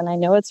 Yes. And I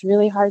know it's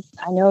really hard.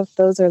 I know if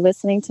those are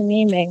listening to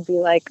me may be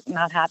like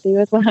not happy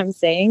with what I'm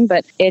saying,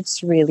 but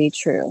it's really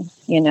true.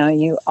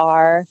 You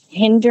are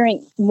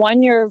hindering,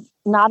 you're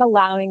not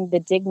allowing the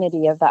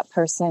dignity of that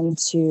person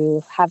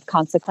to have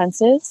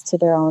consequences to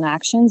their own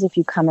actions if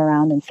you come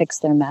around and fix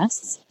their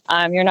mess.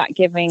 You're not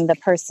giving the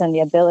person the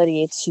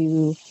ability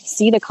to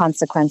see the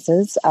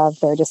consequences of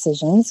their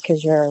decisions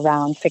because you're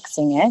around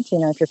fixing it.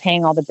 If you're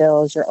paying all the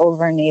bills, you're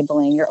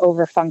over-enabling, you're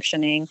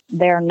over-functioning.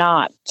 They're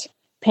not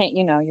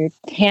you're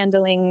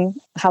handling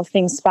how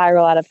things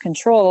spiral out of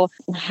control.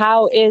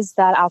 How is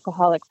that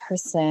alcoholic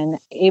person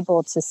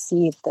able to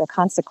see the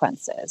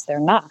consequences? They're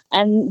not.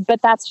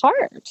 But that's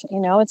hard.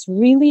 It's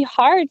really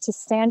hard to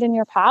stand in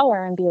your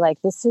power and be like,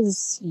 this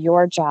is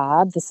your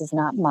job. This is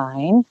not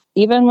mine.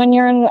 Even when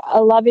you're in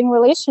a loving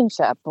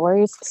relationship, or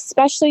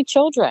especially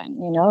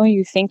children,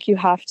 you think you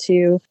have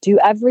to do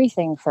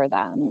everything for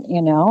them.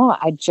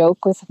 I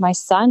joke with my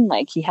son,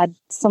 like he had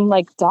some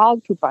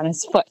dog poop on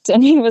his foot,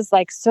 and he was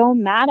so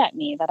mad at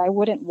me that I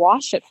wouldn't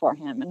wash it for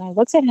him. And I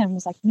looked at him and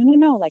was like,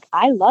 no,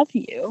 I love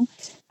you,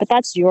 but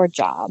that's your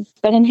job.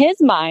 But in his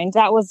mind,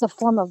 that was a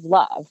form of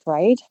love,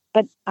 right?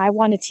 But I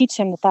want to teach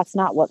him that that's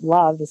not what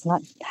love is,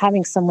 not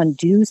having someone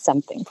do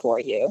something for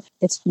you.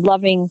 It's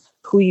loving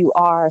who you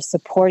are,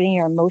 supporting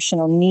your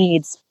emotional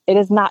needs. It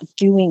is not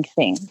doing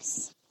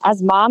things.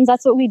 As moms,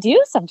 that's what we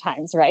do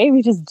sometimes, right?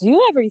 We just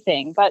do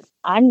everything. But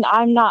I'm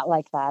not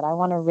like that. I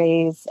want to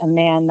raise a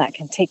man that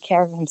can take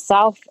care of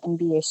himself and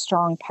be a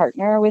strong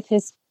partner with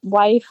his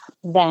wife,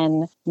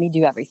 then me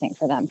do everything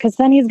for them. Because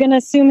then he's going to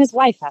assume his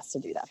wife has to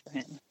do that for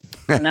him.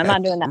 And I'm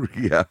not doing that.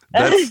 Yeah,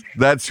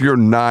 that's your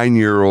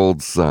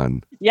 9-year-old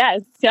son.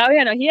 Yes. So,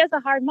 he has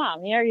a hard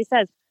mom. He already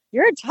says,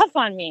 you're tough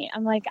on me.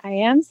 I'm like, I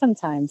am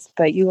sometimes,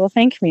 but you will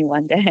thank me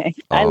one day.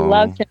 I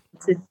love him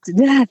to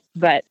death.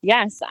 But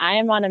yes, I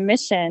am on a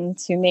mission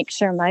to make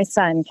sure my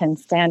son can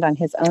stand on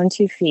his own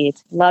 2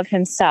 feet, love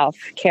himself,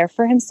 care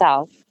for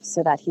himself,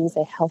 so that he's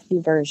a healthy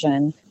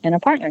version in a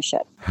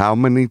partnership. How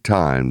many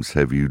times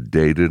have you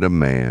dated a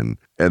man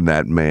and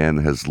that man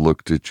has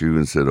looked at you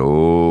and said,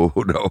 oh,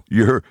 no,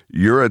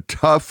 you're a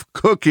tough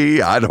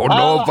cookie. I don't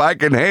know if I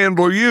can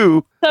handle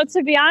you. So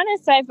to be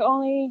honest,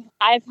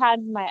 I've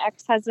had my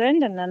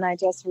ex-husband, and then I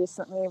just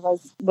recently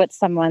was with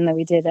someone that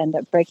we did end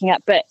up breaking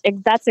up. But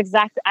that's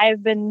exactly,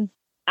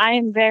 I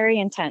am very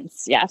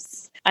intense.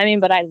 Yes.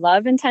 But I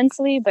love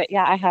intensely, but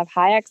yeah, I have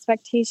high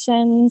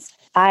expectations.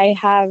 I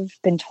have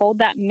been told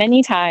that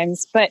many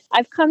times, but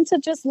I've come to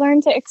just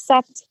learn to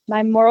accept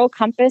my moral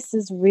compass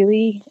is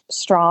really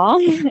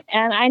strong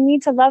and I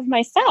need to love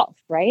myself,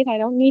 right? I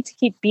don't need to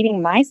keep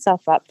beating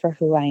myself up for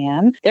who I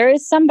am. There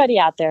is somebody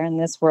out there in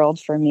this world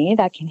for me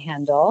that can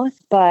handle,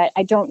 but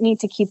I don't need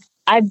to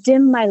I've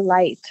dimmed my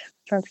light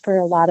for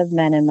a lot of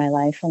men in my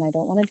life, and I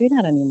don't want to do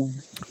that anymore.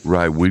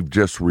 Right. We've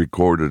just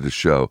recorded a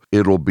show.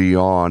 It'll be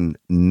on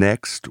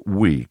next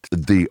week.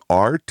 The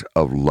Art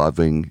of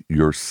Loving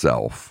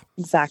Yourself.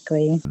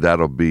 Exactly.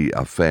 That'll be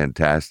a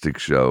fantastic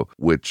show,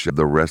 which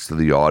the rest of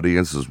the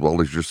audience, as well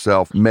as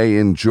yourself, may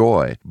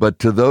enjoy. But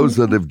to those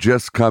that have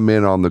just come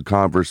in on the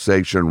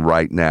conversation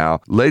right now,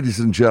 ladies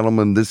and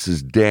gentlemen, this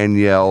is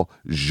Danielle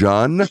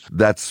Jeune.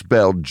 That's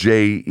spelled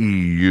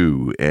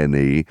Jeune.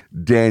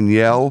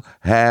 Danielle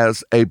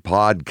has a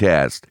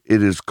podcast.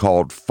 It is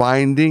called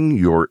Finding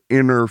Your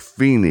Inner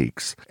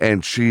Phoenix.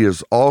 And she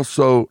is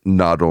also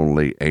not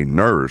only a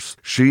nurse,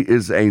 she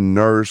is a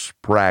nurse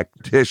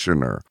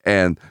practitioner.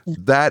 And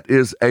that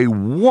is a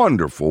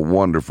wonderful,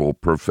 wonderful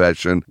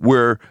profession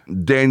where,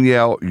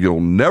 Danielle,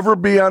 you'll never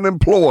be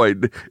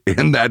unemployed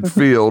in that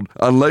field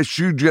unless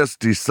you just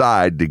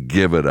decide to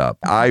give it up.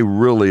 I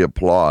really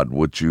applaud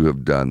what you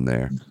have done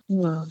there.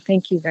 Well,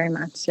 thank you very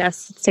much.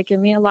 Yes, it's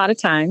taken me a lot of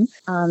time.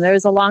 There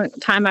was a long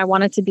time I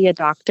wanted to be a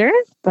doctor,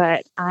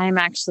 but I'm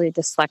actually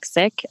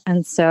dyslexic.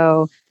 And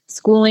so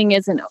schooling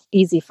isn't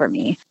easy for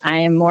me. I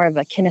am more of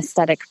a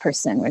kinesthetic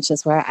person, which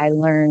is where I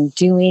learn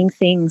doing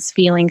things,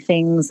 feeling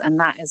things. And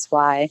that is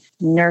why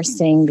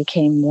nursing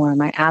became more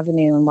my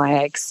avenue and why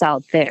I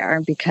excelled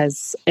there,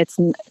 because it's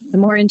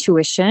more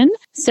intuition.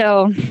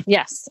 So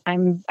yes,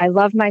 I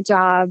love my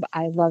job.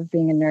 I love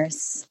being a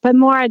nurse, but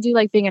more I do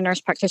like being a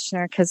nurse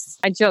practitioner because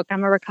I joke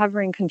I'm a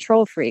recovering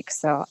control freak.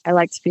 So I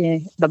like to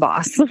be the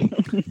boss.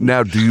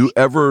 Now, do you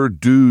ever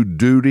do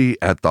duty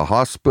at the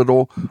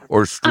hospital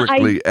or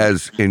strictly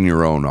as in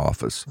your own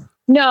office?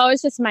 No,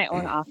 it's just my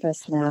own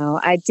office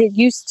now. I did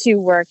used to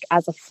work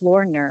as a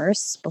floor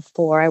nurse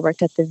before. I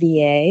worked at the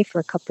VA for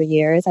a couple of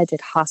years. I did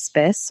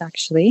hospice,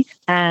 actually,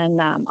 and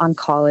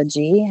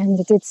oncology, and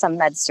I did some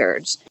med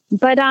surge.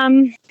 But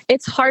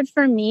it's hard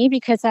for me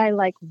because I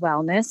like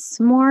wellness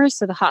more.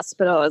 So the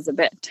hospital is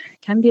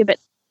can be a bit,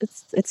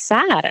 it's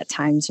sad at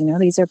times, you know.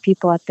 These are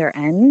people at their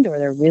end or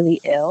they're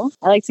really ill.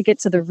 I like to get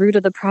to the root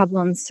of the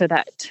problem so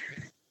that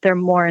they're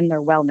more in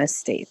their wellness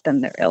state than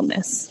their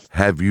illness.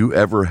 Have you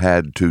ever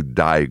had to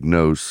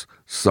diagnose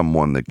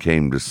someone that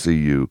came to see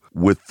you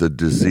with the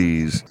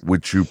disease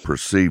which you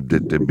perceived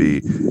it to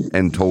be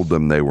and told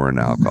them they were an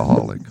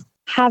alcoholic?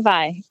 Have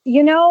I?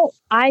 You know,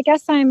 I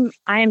guess I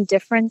am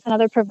different than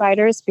other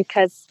providers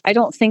because I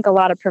don't think a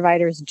lot of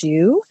providers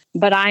do,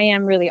 but I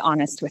am really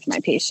honest with my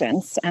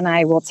patients and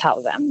I will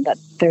tell them that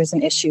there's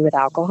an issue with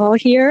alcohol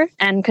here.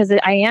 And because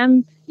I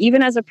am,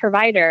 even as a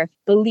provider,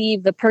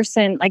 believe the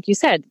person, like you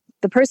said,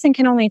 the person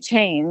can only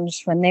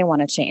change when they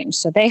want to change.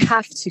 So they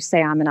have to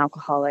say I'm an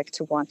alcoholic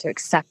to want to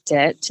accept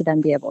it, to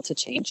then be able to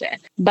change it.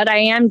 But I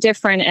am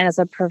different as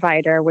a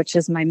provider, which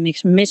is my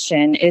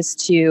mission, is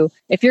to,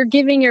 if you're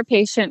giving your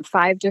patient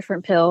 5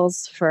 different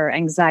pills for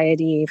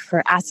anxiety,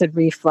 for acid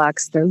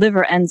reflux, their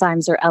liver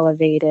enzymes are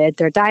elevated,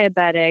 they're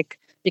diabetic,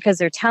 because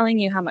they're telling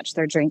you how much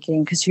they're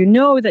drinking, because you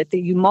know that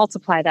you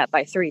multiply that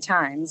by 3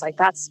 times, like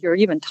you're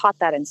even taught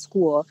that in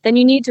school, then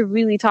you need to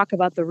really talk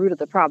about the root of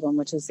the problem,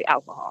 which is the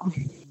alcohol.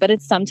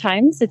 But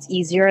sometimes it's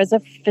easier as a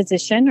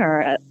physician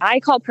I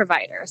call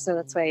provider. So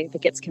that's why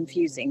it gets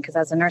confusing, because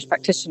as a nurse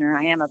practitioner,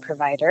 I am a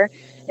provider.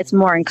 It's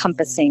more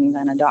encompassing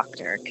than a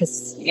doctor,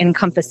 because it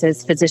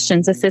encompasses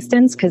physician's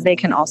assistants, because they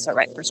can also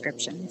write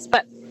prescriptions.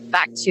 But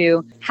back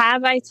to,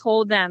 have I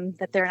told them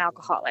that they're an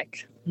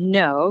alcoholic?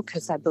 No,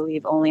 because I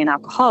believe only an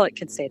alcoholic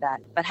could say that.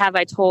 But have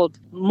I told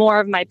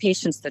more of my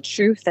patients the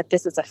truth that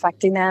this is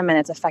affecting them and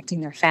it's affecting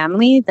their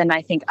family than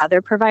I think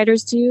other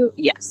providers do?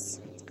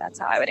 Yes. That's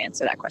how I would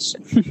answer that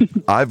question.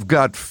 I've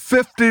got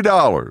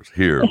 $50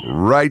 here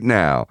right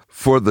now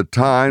for the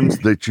times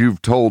that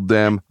you've told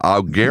them.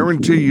 I'll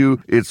guarantee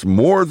you it's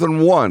more than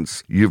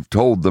once you've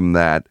told them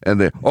that. And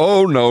they,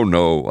 oh,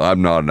 no,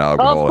 I'm not an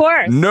alcoholic. Of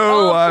course.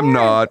 No, I'm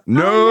not.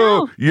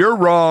 No, no. You're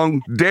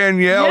wrong.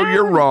 Danielle, Yeah.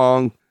 You're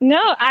wrong.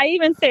 No, I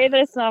even say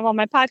this on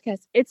my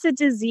podcast. It's a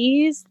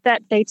disease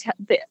that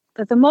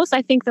the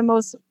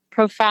most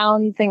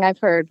profound thing I've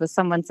heard was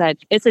someone said,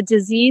 it's a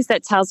disease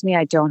that tells me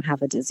I don't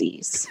have a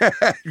disease.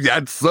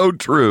 That's so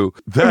true.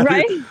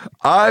 Right?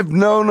 I've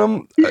known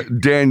them.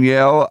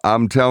 Danielle,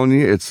 I'm telling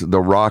you, it's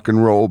the rock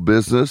and roll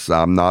business.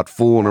 I'm not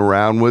fooling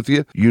around with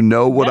you. You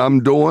know what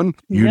I'm doing.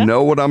 You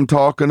know what I'm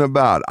talking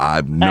about.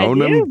 I've known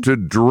them to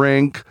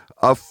drink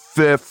a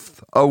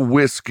 5th of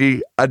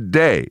whiskey a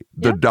day.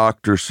 The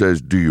doctor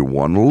says, do you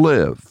want to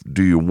live?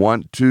 Do you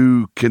want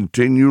to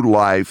continue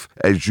life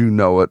as you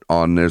know it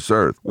on this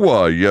earth?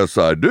 Well, yes,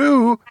 I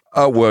do.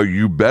 Well,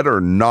 you better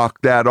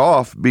knock that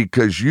off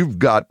because you've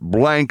got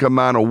blank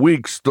amount of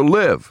weeks to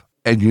live.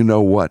 And you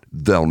know what?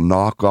 They'll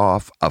knock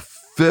off a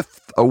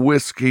 5th of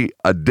whiskey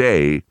a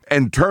day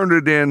and turn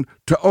it in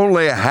to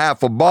only a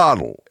half a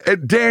bottle.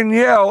 And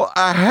Danielle,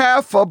 a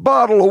half a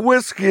bottle of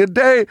whiskey a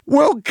day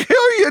will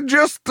kill you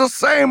just the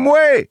same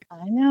way.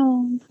 I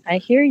know. I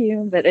hear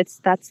you. But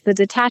that's the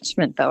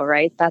detachment though,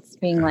 right? That's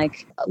being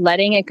like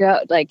letting it go.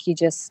 Like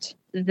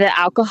the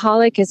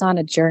alcoholic is on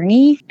a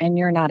journey and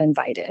you're not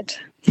invited.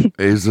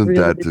 Isn't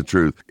really that the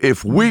truth?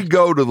 If we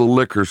go to the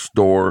liquor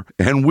store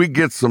and we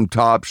get some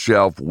top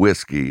shelf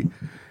whiskey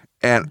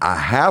and a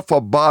half a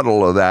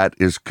bottle of that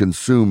is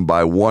consumed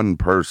by one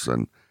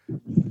person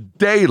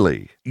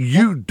daily,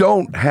 you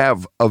don't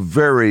have a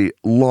very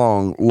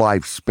long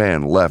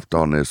lifespan left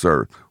on this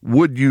earth,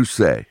 would you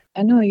say?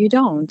 No, you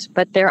don't.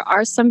 But there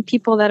are some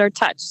people that are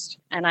touched,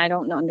 and I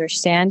don't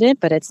understand it,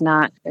 but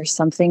there's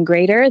something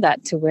greater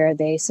to where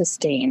they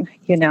sustain,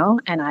 you know,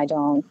 and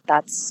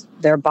that's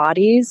their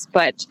bodies.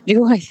 But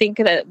do I think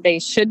that they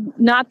should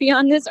not be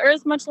on this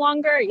earth much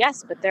longer?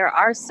 Yes, but there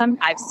are some,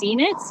 I've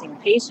seen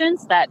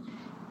patients that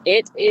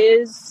it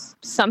is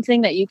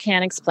something that you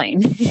can't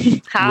explain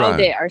how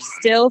they are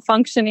still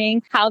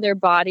functioning, how their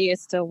body is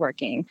still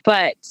working.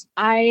 But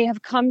I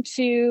have come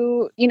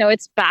to,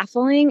 it's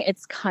baffling,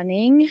 it's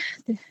cunning,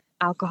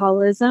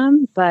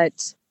 alcoholism,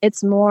 but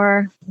it's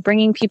more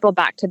bringing people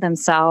back to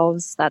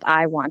themselves that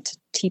I want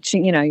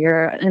teaching.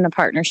 You're in a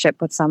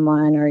partnership with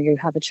someone or you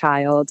have a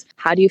child.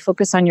 How do you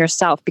focus on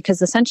yourself?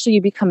 Because essentially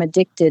you become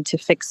addicted to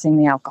fixing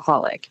the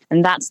alcoholic.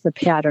 And that's the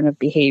pattern of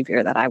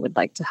behavior that I would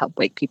like to help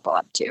wake people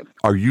up to.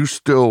 Are you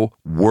still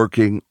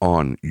working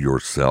on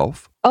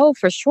yourself? Oh,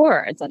 for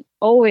sure. It's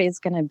always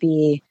going to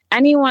be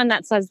anyone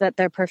that says that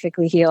they're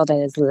perfectly healed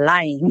is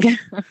lying.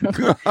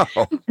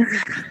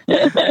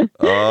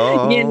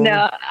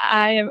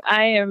 I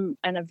am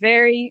in a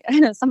very,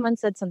 someone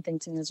said something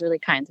to me that was really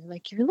kind. They're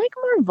like, you're like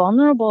more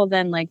vulnerable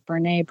than like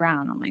Brene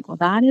Brown. I'm like, well,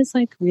 that is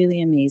like really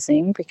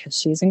amazing because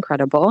she's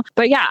incredible.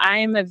 But yeah, I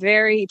am a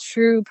very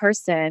true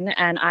person.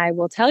 And I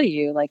will tell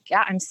you, like,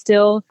 yeah, I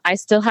still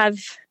have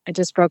I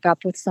just broke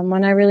up with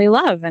someone I really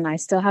love, and I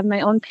still have my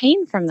own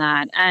pain from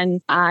that.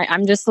 And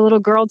I'm just a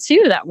little girl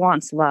too that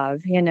wants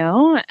love, you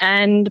know?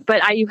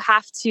 But you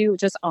have to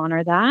just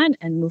honor that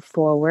and move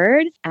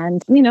forward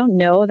and,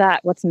 know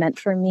that what's meant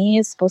for me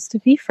is supposed to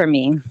be for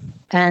me.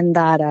 And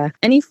that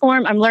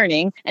I'm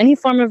learning, any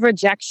form of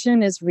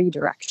rejection is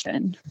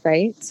redirection,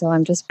 right? So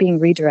I'm just being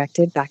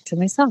redirected back to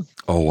myself.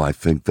 Oh, I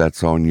think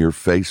that's on your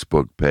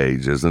Facebook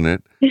page, isn't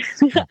it?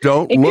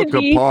 Don't It look could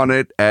be. upon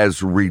it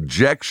as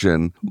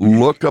rejection.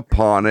 Look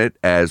upon it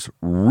as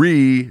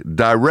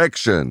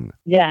redirection.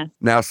 Yeah.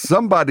 Now,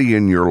 somebody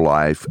in your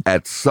life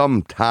at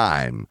some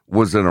time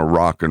was in a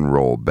rock and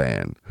roll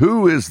band.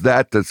 Who is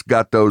that's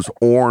got those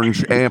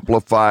orange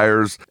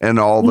amplifiers and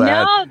all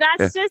that? No,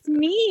 that's just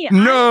me.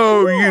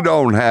 No, you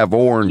don't have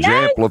orange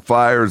Yes.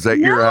 amplifiers at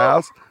your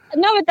house.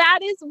 No, that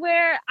is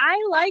where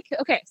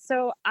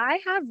so I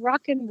have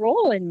rock and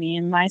roll in me,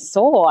 in my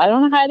soul. I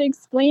don't know how to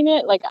explain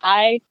it.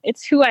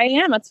 It's who I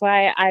am. That's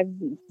why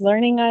I'm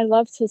learning I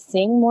love to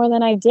sing more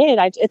than I did.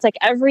 It's like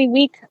every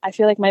week I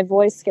feel like my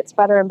voice gets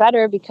better and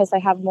better because I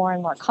have more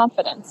and more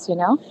confidence,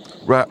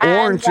 Right.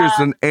 Orange is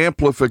an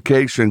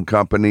amplification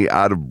company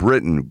out of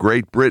Britain,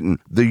 Great Britain,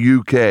 the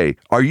UK.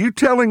 Are you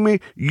telling me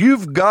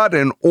you've got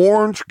an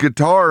orange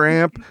guitar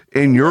amp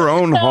in your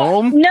own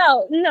home?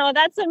 No,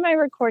 that's in my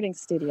recording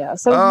studio.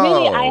 So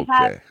really, I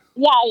have,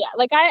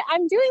 okay.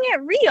 I'm doing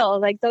it real.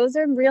 Like those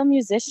are real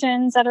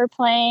musicians that are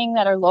playing,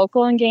 that are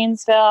local in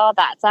Gainesville.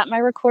 That's at my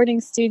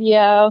recording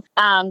studio.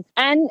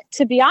 And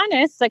to be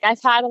honest,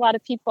 I've had a lot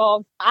of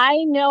people,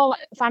 I know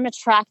if I'm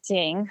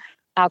attracting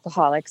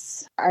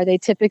alcoholics, are they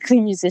typically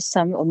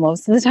musicians?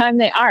 Most of the time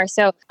they are.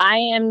 So I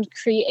am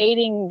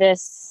creating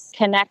this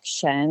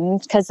connection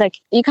because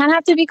you kind of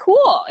have to be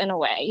cool in a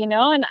way,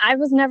 and I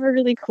was never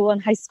really cool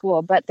in high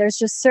school, but there's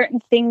just certain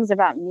things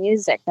about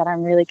music that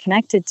I'm really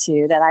connected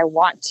to that I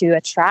want to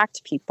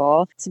attract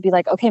people to be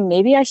like, okay,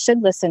 maybe I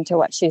should listen to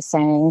what she's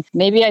saying.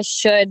 Maybe I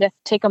should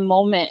take a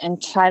moment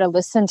and try to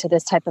listen to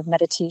this type of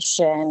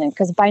meditation, and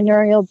because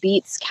binaural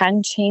beats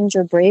can change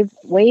your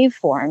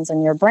waveforms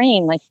in your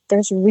brain.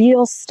 There's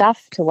real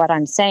stuff to what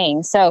I'm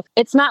saying. So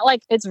it's not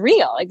like it's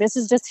real. This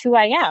is just who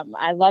I am.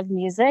 I love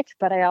music,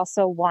 but I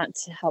also want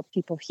to help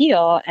people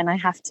heal, and I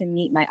have to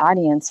meet my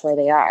audience where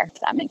they are, if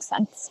that makes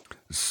sense.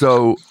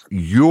 So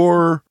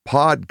your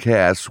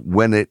podcast,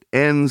 when it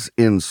ends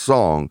in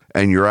song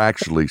and you're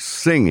actually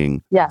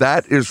singing, Yes.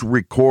 that is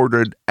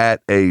recorded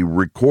at a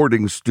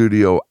recording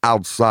studio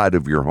outside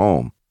of your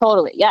home.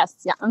 Totally. Yes.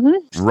 Yeah.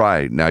 Mm-hmm.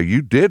 Right. Now,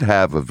 you did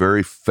have a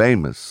very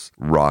famous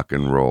rock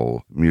and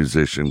roll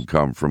musician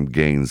come from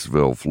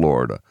Gainesville,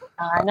 Florida.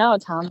 I know,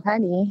 Tom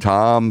Petty.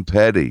 Tom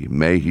Petty,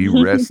 may he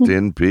rest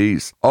in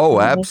peace. Oh,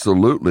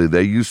 absolutely.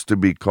 They used to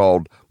be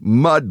called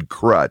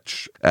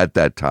Mudcrutch at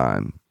that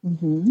time.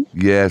 Mm-hmm.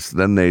 Yes,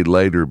 then they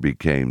later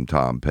became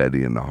Tom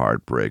Petty and the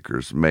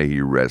Heartbreakers. May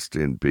he rest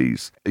in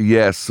peace.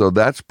 Yes, so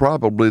that's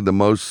probably the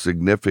most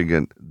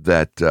significant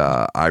that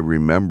I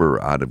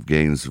remember out of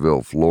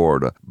Gainesville,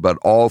 Florida. But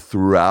all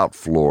throughout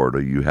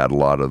Florida, you had a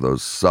lot of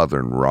those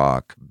Southern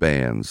rock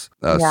bands.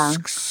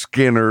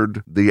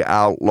 Skinnerd, the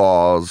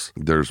Outlaws,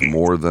 there's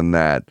more than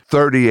that.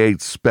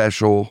 38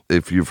 Special,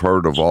 if you've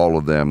heard of all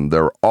of them,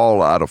 they're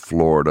all out of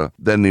Florida.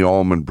 Then the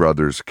Allman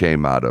Brothers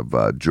came out of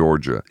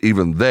Georgia.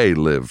 Even they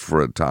lived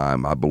for a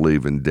time, I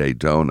believe, in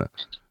Daytona.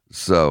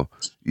 So,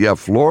 yeah,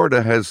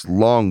 Florida has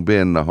long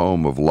been the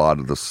home of a lot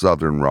of the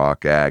Southern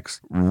rock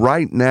acts.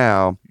 Right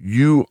now,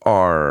 you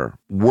are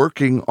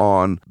working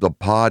on the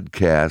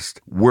podcast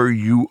where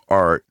you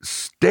are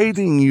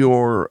stating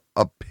your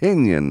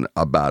opinion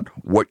about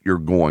what you're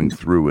going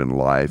through in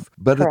life,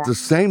 but Correct. At the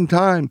same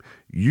time,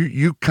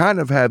 you kind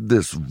of have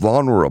this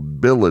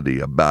vulnerability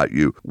about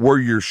you where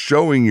you're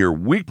showing your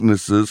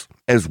weaknesses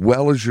as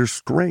well as your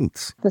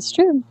strengths. That's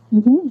true.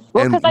 Mm-hmm.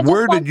 Well, And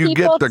where did you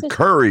get the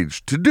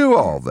courage to do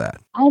all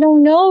that? I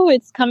don't know.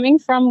 It's coming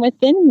from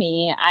within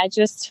me. I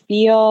just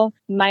feel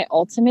my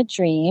ultimate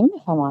dream,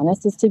 if I'm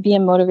honest, is to be a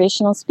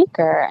motivational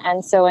speaker.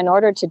 And so in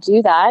order to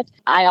do that,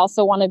 I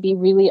also want to be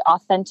really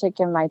authentic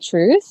in my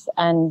truth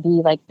and be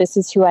like, this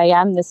is who I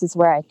am, this is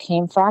where I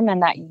came from,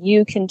 and that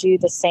you can do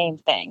the same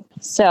thing.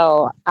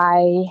 So but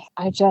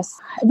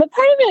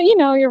part of it,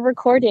 you're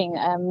recording.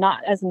 I'm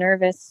not as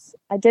nervous.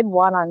 I did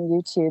one on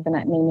YouTube and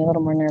that made me a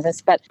little more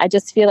nervous, but I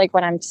just feel like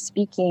when I'm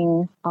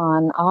speaking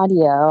on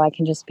audio, I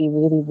can just be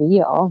really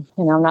real.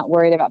 I'm not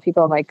worried about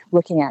people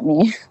looking at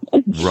me.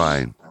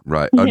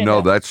 Right.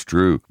 No, that's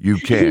true. You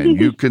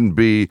can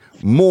be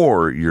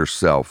more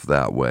yourself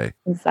that way.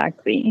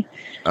 Exactly.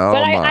 Oh,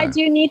 but I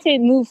do need to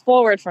move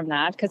forward from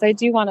that because I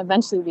do want to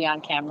eventually be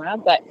on camera,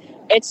 but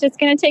it's just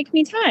going to take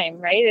me time,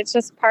 right? It's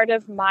just part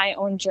of my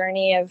own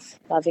journey of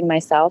loving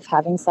myself,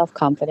 having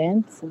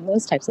self-confidence, and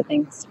those types of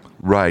things.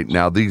 Right.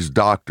 Now, these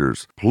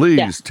doctors,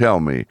 please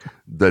tell me,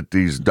 that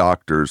these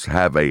doctors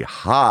have a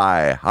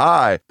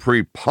high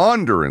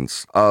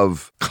preponderance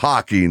of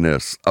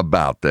cockiness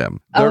about them.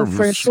 They're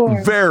for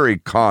sure. very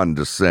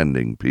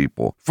condescending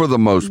people for the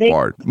most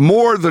part.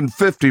 More than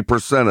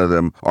 50% of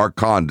them are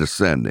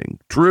condescending.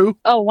 True?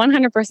 Oh,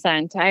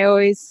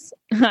 100%.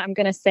 I'm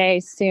going to say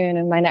soon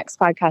in my next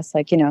podcast,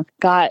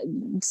 God,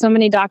 so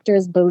many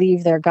doctors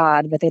believe they're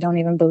God, but they don't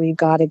even believe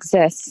God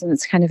exists. And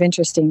it's kind of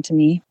interesting to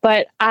me.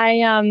 But I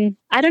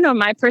don't know,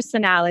 my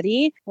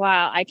personality,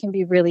 while I can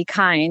be really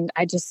kind,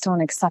 I just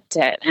don't accept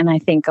it. And I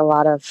think a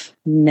lot of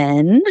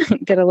men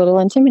get a little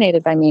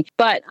intimidated by me.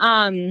 But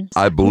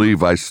I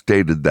believe I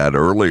stated that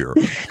earlier.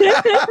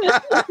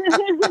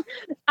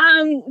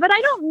 But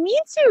I don't mean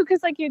to,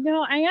 because I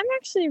am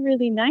actually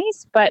really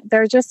nice, but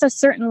there's just a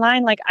certain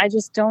line, I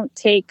just don't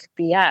take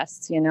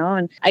BS,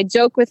 and I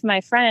joke with my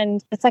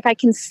friend, it's I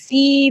can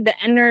see the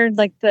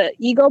the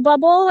ego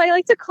bubble, I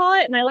like to call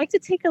it, and I like to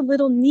take a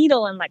little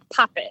needle and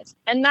pop it.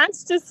 And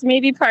that's just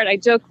maybe I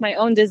joke my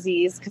own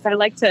disease, because I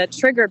like to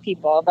trigger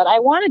people, but I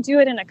want to do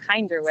it in a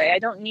kinder way. I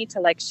don't need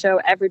to show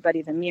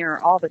everybody the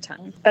mirror all the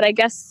time, but I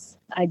guess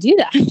I do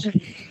that.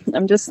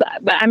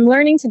 But I'm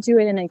learning to do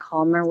it in a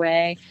calmer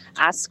way,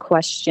 ask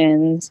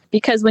questions,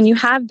 because when you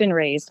have been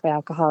raised by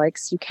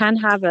alcoholics, you can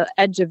have an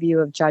edge of view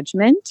of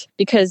judgment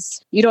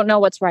because you don't know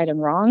what's right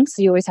and wrong.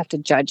 So you always have to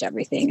judge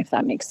everything, if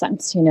that makes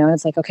sense.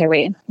 It's okay,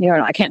 wait,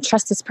 I can't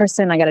trust this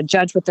person. I got to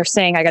judge what they're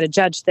saying. I got to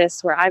judge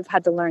this, where I've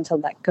had to learn to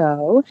let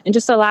go and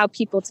just allow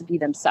people to be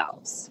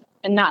themselves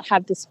and not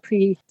have this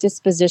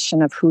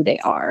predisposition of who they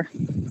are.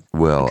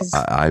 Well,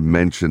 I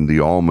mentioned the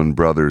Allman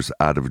Brothers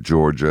out of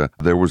Georgia.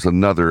 There was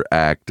another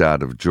act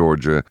out of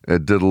Georgia.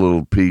 It did a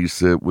little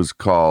piece. It was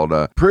called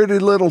Pretty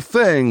Little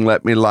Thing,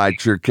 Let Me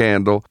Light Your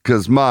Candle,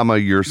 'cause Mama,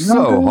 you're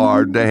so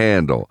hard to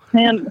handle.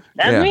 And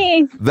that's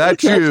me.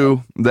 That's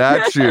you.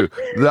 That's you.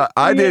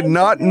 I did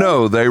not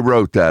know they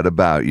wrote that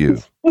about you.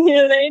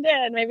 Yeah, they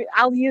did. Maybe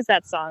I'll use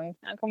that song.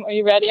 Are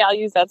you ready? I'll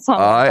use that song.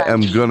 I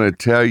am going to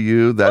tell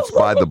you that's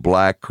by the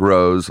Black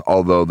Crowes,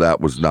 although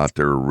that was not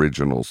their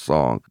original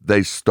song.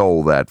 They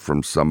stole that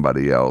from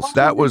somebody else.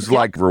 That was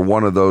for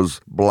one of those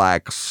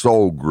black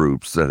soul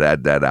groups that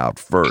had that out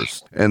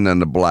first. And then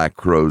the Black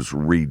Crowes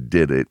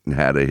redid it and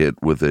had a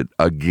hit with it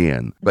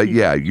again. But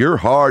yeah, you're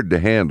hard to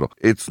handle.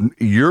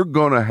 You're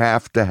going to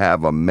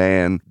have a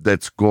man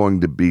that's going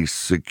to be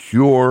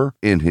secure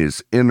in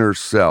his inner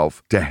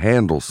self to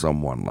handle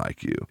someone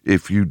like you,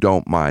 if you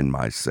don't mind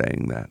my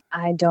saying that.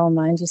 I don't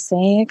mind you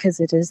saying it, because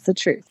it is the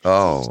truth.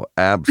 Oh,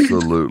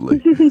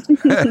 absolutely.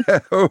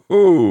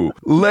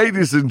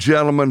 Ladies and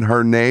gentlemen,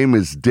 her name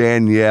is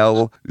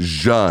Danielle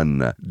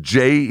Jeune,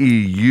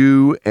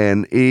 Jeune.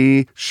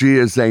 She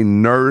is a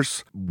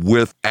nurse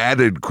with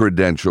added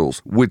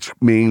credentials, which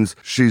means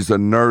she's a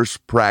nurse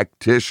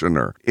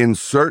practitioner. In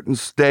certain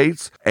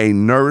states, a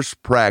nurse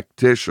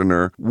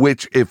practitioner,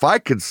 which, if I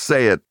could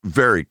say it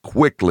very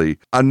quickly,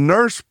 a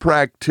nurse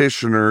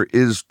practitioner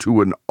is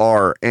to an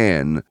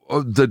RN.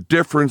 The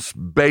difference,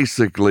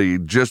 basically,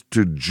 just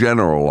to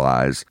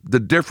generalize, the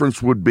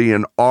difference would be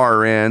an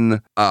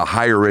RN, a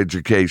higher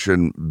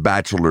education,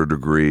 bachelor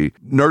degree,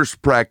 nurse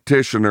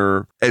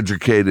practitioner,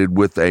 educated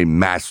with a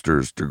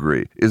master's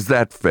degree. Is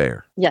that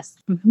fair? Yes.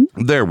 Mm-hmm.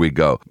 There we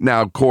go.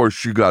 Now, of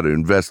course, you got to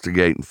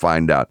investigate and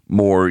find out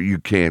more. You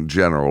can't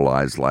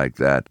generalize like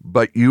that.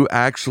 But you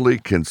actually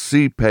can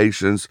see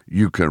patients.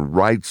 You can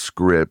write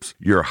scripts.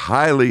 You're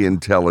highly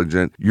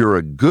intelligent. You're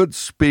a good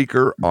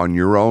speaker on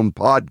your own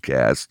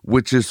podcast,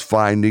 which is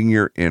Finding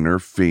Your Inner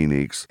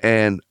Phoenix.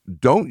 And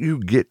don't you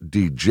get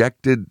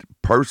dejected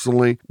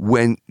personally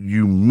when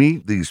you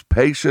meet these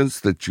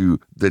patients that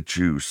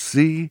you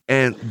see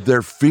and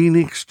their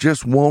phoenix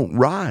just won't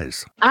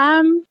rise?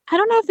 I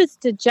don't know if it's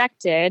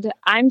dejected.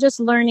 I'm just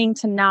learning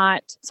to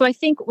not. So I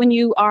think when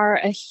you are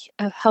a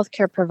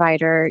healthcare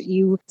provider,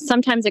 you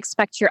sometimes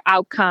expect your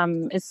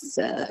outcome is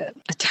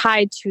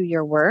tied to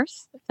your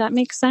worth, if that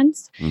makes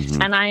sense.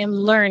 Mm-hmm. And I am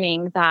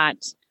learning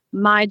that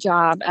my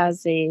job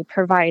as a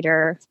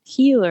provider,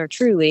 healer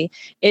truly,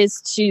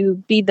 is to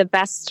be the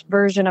best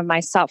version of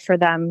myself for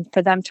them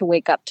to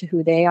wake up to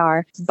who they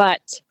are.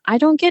 But I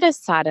don't get as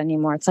sad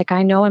anymore. It's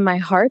I know in my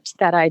heart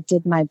that I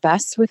did my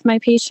best with my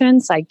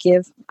patients.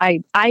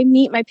 I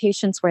meet my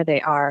patients where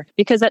they are,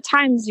 because at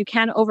times you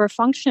can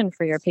overfunction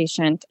for your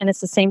patient. And it's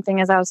the same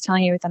thing as I was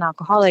telling you with an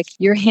alcoholic.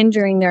 You're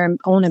hindering their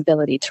own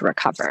ability to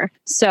recover.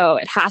 So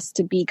it has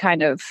to be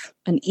kind of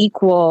an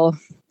equal,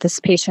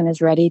 this patient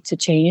is ready to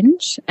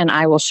change and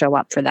I will show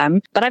up for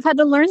them. But I've had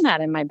to learn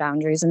that in my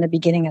boundaries in the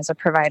beginning as a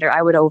provider.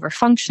 I would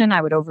overfunction,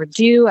 I would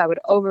overdo, I would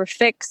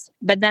overfix,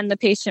 but then the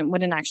patient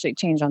wouldn't actually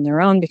change on their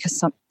own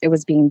because it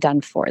was being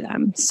done for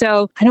them.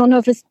 So I don't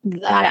know if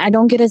I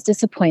don't get as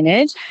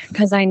disappointed,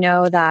 because I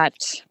know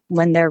that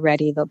when they're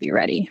ready, they'll be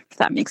ready, if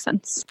that makes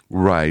sense.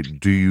 Right.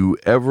 Do you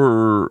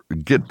ever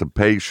get the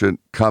patient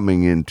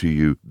coming into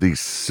you,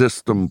 these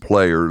system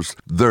players,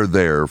 they're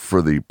there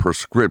for the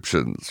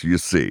prescriptions, you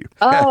see?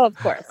 Oh, of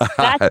course.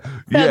 That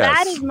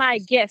Yes. is my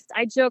gift.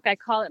 I joke, I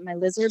call it my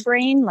lizard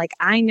brain. Like,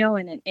 I know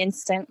in an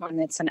instant when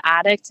it's an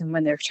addict and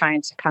when they're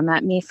trying to come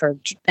at me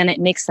and it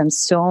makes them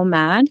so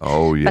mad.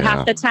 Oh, yeah. But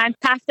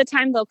half the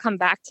time they'll come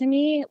back to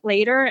me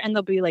later and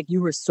they'll be like,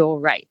 you were so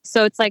right.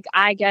 So it's like,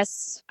 I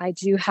guess I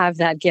do have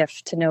that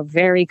gift to know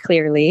very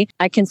clearly.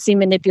 I can see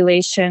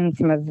manipulation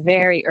from a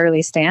very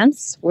early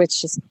stance,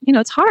 which is,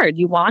 it's hard.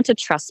 You want to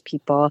trust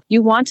people.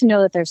 You want to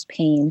know that there's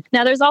pain.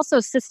 Now, there's also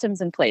systems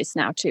in place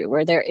now too,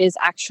 where there is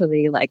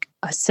actually like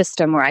a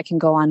system where I can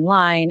go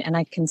online and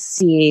I can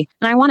see,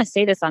 and I want to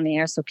say this on the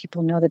air so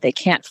people know that they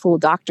can't fool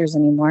doctors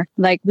anymore.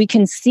 Like, we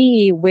can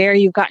see where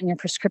you've gotten your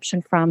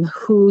prescription from,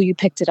 who you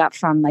picked it up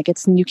from. Like,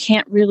 you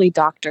can't really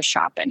doctor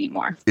shop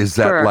anymore. Is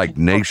that like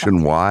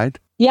nationwide?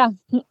 Yeah.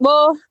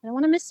 Well, I don't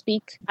want to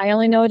misspeak. I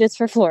only know it is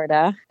for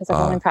Florida because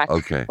I've only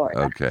practiced in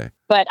Florida. Okay.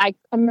 But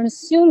I'm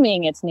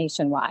assuming it's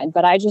nationwide.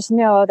 But I just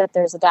know that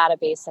there's a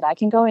database that I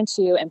can go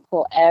into and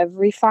pull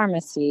every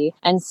pharmacy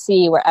and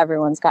see where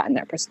everyone's gotten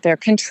their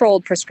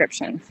controlled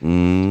prescrition.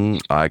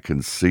 I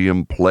can see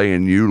them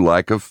playing you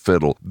like a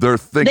fiddle. They're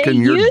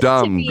thinking you're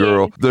dumb,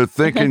 girl. They're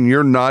thinking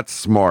you're not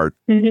smart.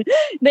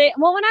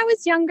 Well, when I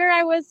was younger,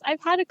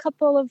 I've had a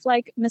couple of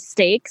like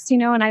mistakes,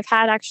 and I've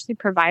had actually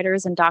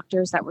providers and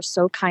doctors that were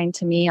so kind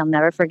to me. I'll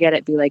never forget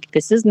it. Be like,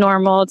 this is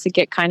normal to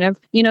get kind of,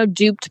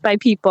 duped by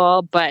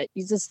people, but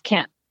you just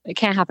can't. It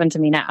can't happen to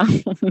me now.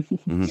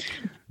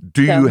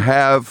 Do you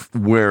have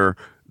where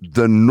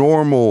the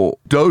normal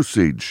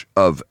dosage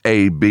of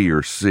A, B,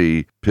 or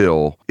C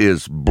pill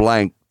is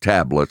blank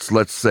tablets,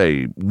 let's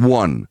say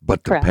 1,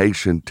 but the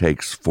patient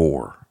takes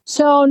 4?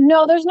 So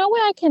no, there's no way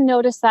I can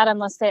notice that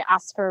unless they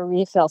ask for a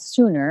refill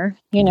sooner.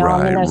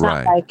 There's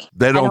not like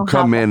they don't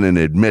come in and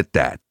admit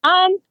that.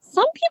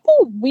 Some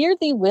people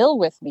weirdly will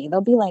with me. They'll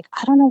be like,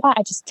 I don't know why.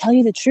 I just tell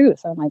you the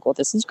truth. I'm like, well,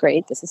 this is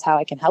great. This is how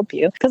I can help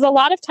you. Because a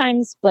lot of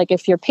times, like,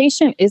 if your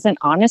patient isn't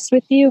honest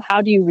with you,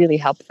 how do you really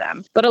help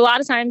them? But a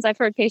lot of times I've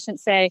heard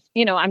patients say,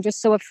 I'm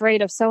just so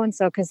afraid of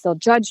so-and-so because they'll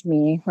judge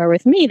me. Where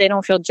with me, they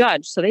don't feel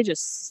judged. So they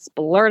just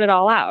blurt it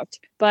all out.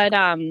 But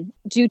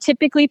do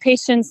typically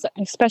patients,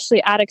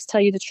 especially addicts, tell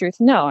you the truth?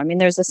 No. I mean,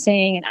 there's a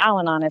saying in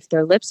Al-Anon, if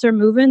their lips are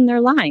moving,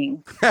 they're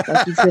lying.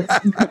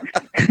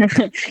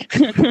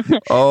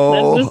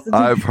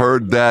 I've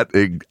heard that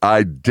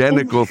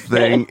identical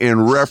thing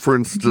in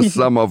reference to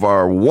some of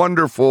our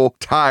wonderful,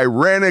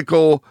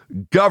 tyrannical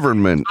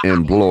government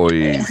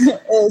employees.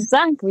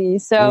 Exactly.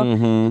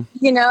 So,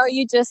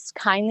 you just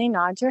kindly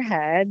nod your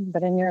head,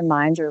 but in your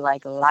mind, you're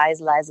like,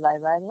 lies, lies,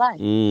 lies, lies, lies.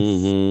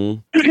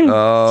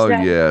 Oh,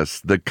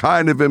 yes. The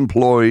kind of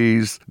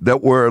employees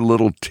that wear a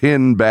little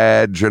tin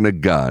badge and a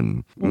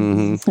gun.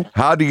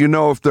 How do you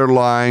know if they're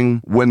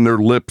lying when their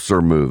lips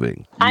are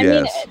moving?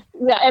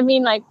 I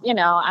mean, like,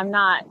 I'm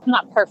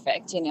not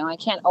perfect. You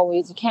can't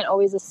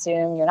always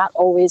assume. You're not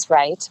always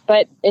right.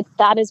 But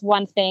that is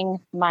one thing.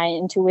 My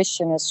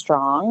intuition is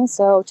strong.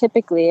 So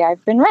typically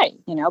I've been right,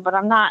 but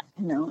I'm not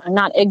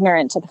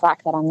ignorant to the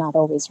fact that I'm not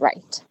always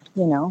right.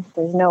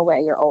 There's no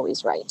way you're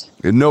always right.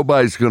 And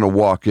nobody's going to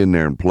walk in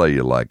there and play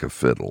you like a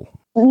fiddle.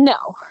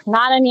 No,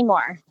 not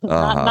anymore.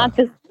 Not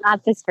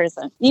this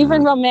person.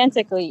 Even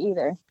romantically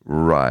either.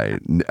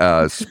 Right.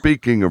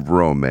 Speaking of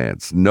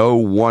romance, no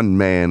one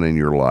man in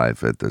your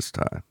life at this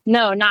time.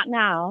 No, not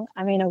now.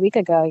 I mean, a week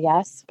ago,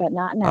 yes, but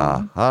not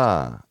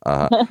now.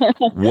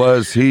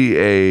 Was he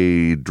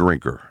a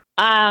drinker?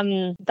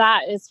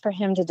 That is for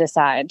him to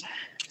decide.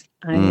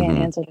 I can't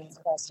answer these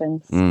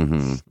questions.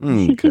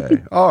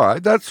 Okay. All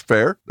right. That's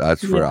fair.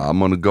 Yeah. I'm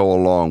going to go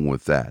along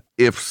with that.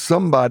 If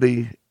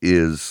somebody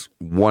is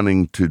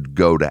wanting to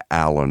go to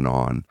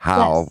Al-Anon,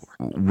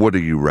 what do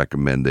you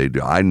recommend they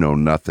do? I know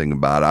nothing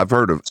about it. I've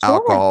heard of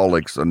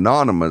Alcoholics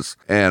Anonymous,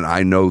 and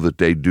I know that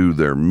they do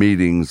their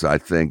meetings, I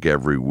think,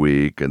 every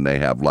week, and they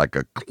have like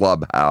a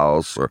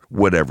clubhouse or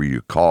whatever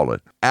you call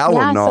it.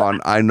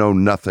 Al-Anon, I know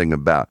nothing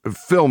about.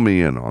 Fill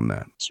me in on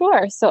that.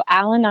 Sure. So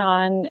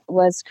Al-Anon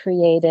was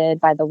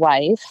created by the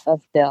wife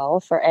of Bill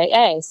for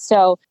AA.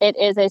 So it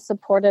is a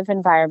supportive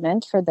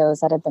environment for those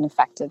that have been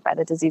affected by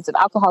the disease of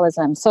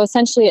alcoholism. So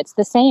essentially it's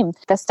the same.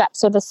 The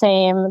steps are the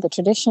same. The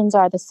traditions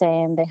are the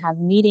same. They have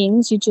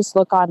meetings. You just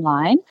look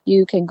online.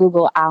 You can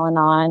Google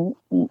Al-Anon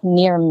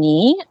near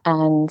me.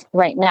 And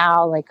right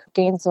now, like,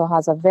 Gainesville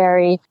has a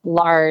very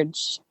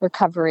large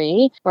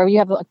recovery where you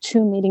have like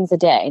 2 meetings a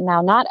day.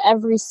 Now, not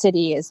every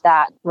city is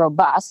that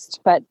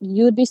robust, but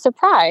you would be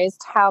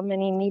surprised how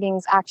many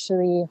meetings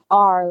actually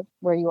are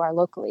where you are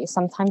locally.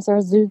 Sometimes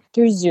they're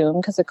through Zoom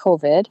because of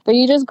COVID, but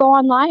you just go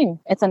online.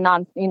 It's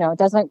it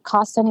doesn't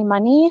cost any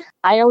money.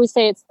 I always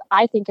say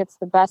I think it's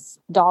the best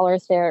dollar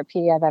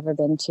therapy I've ever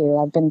been to.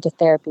 I've been to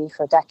therapy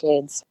for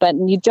decades, but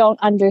you don't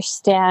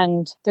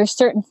understand. There's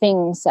certain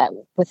things that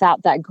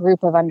without that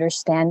group of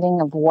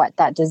understanding of what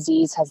that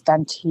disease has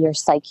done to your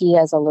psyche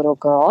as a little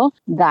girl,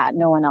 that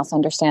no one else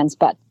understands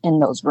but in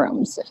those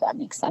rooms, if that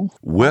makes sense.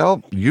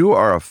 Well, you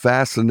are a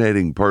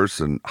fascinating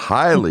person,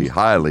 highly,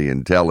 highly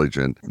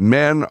intelligent.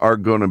 Men are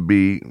going to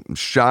be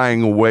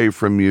shying away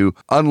from you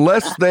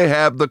unless they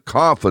have the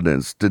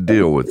confidence to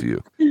deal with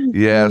you.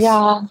 Yes.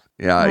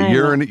 Yeah,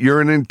 you're an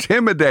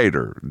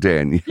intimidator,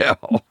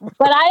 Danielle.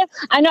 But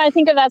I know I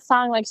think of that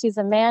song like she's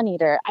a man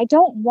eater. I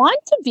don't want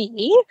to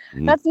be.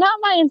 That's not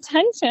my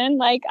intention.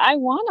 Like, I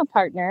want a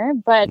partner,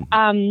 but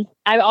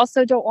I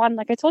also don't want,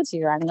 like I told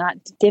you, I'm not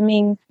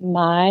dimming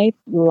my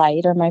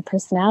light or my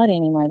personality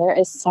anymore. There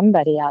is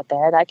somebody out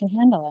there that can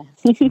handle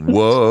it.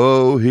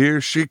 Whoa, here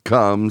she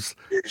comes.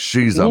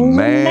 She's a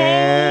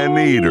man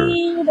eater.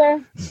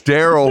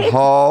 Daryl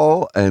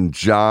Hall and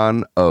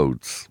John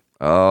Oates.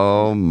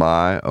 Oh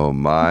my, oh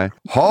my.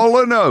 Hall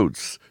 &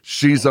 Oates.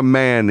 She's a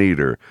man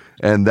eater.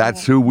 And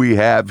that's who we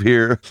have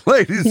here.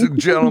 Ladies and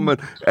gentlemen,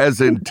 as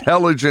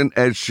intelligent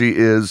as she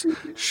is,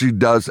 she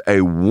does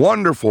a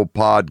wonderful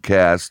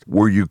podcast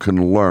where you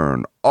can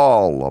learn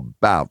all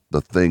about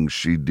the things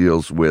she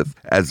deals with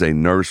as a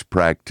nurse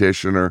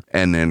practitioner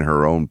and in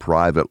her own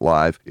private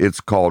life.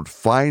 It's called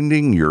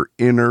Finding Your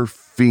Inner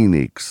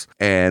Phoenix,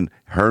 and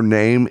her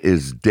name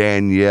is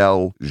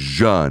Danielle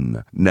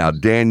Jeune. Now,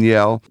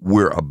 Danielle,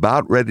 we're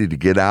about ready to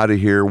get out of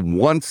here.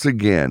 Once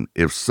again,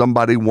 if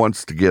somebody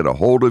wants to get a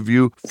hold of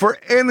you for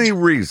any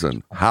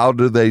reason, how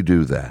do they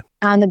do that?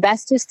 The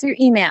best is through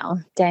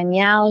email,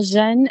 Danielle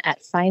Jeune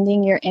at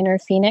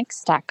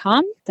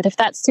findingyourinnerphoenix.com. But if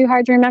that's too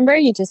hard to remember,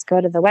 you just go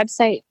to the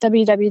website,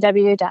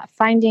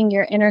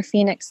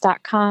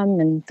 www.findingyourinnerphoenix.com,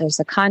 and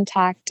there's a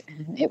contact,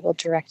 and it will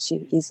direct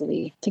you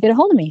easily to get a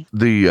hold of me.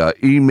 The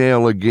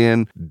email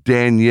again,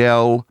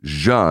 Danielle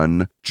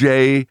Jeune,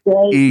 Jeune.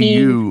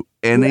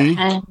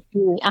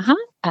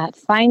 At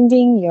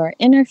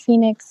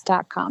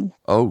findingyourinnerphoenix.com.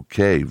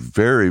 Okay,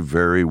 very,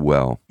 very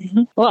well.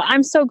 Well,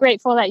 I'm so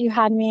grateful that you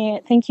had me.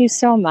 Thank you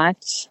so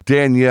much.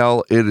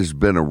 Danielle, it has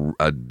been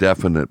a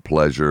definite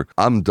pleasure.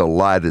 I'm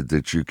delighted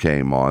that you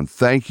came on.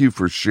 Thank you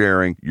for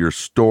sharing your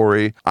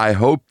story. I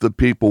hope the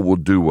people will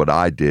do what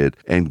I did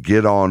and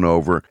get on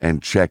over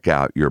and check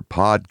out your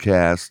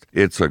podcast.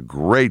 It's a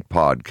great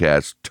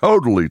podcast,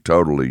 totally,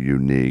 totally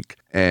unique.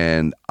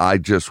 And I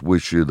just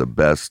wish you the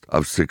best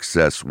of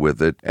success with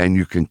it. And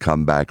you can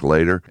come back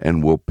later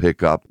and we'll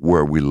pick up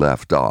where we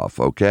left off,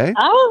 okay?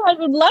 Oh, I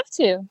would love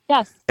to.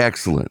 Yes.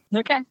 Excellent.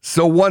 Okay.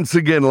 So once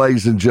again,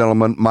 ladies and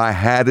gentlemen, my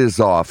hat is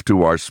off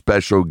to our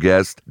special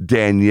guest,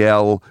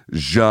 Danielle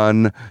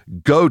Jeune.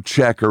 Go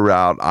check her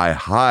out. I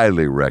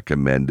highly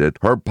recommend it.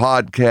 Her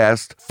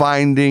podcast,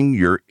 Finding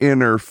Your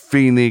Inner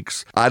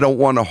Phoenix. I don't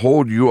want to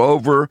hold you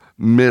over,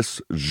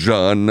 Miss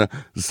Jeune.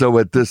 So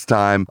at this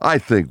time, I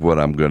think what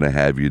I'm going to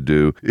have you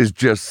do is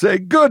just say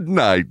good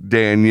night,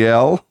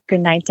 Danielle.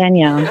 Good night,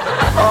 Danielle.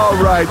 All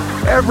right,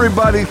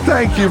 everybody,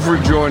 thank you for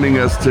joining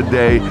us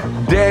today.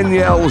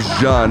 Danielle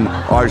Jeune,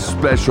 our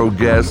special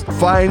guest,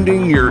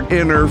 Finding Your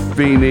Inner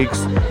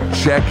Phoenix.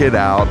 Check it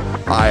out.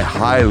 I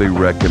highly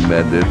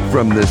recommend it,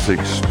 from this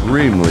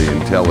extremely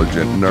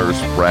intelligent nurse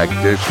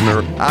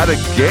practitioner out of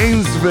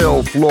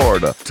Gainesville,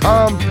 Florida,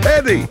 Tom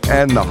Petty,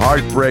 and the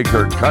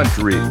Heartbreaker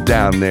Country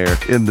down there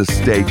in the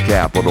state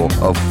capital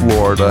of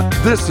Florida.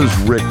 This is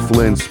Rick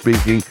Flynn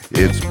speaking.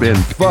 It's been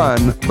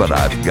fun, but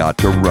I've got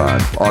to run.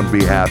 On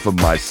behalf of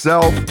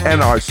myself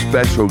and our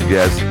special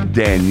guest,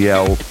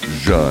 Danielle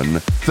Jeune,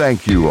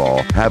 thank you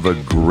all. Have a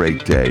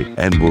great day,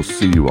 and we'll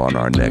see you on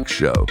our next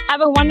show. Have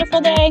a wonderful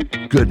day.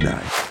 Good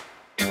night.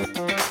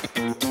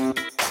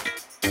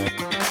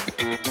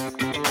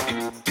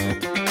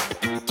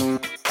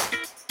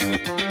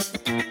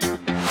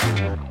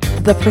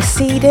 The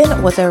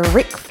proceeding was a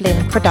Rick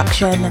Flynn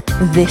production.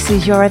 This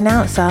is your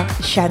announcer,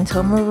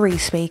 Chantal Marie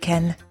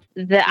speaking.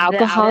 The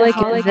alcoholic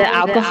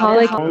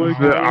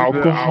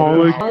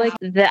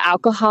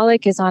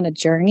is on a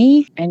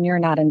journey, and you're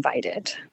not invited.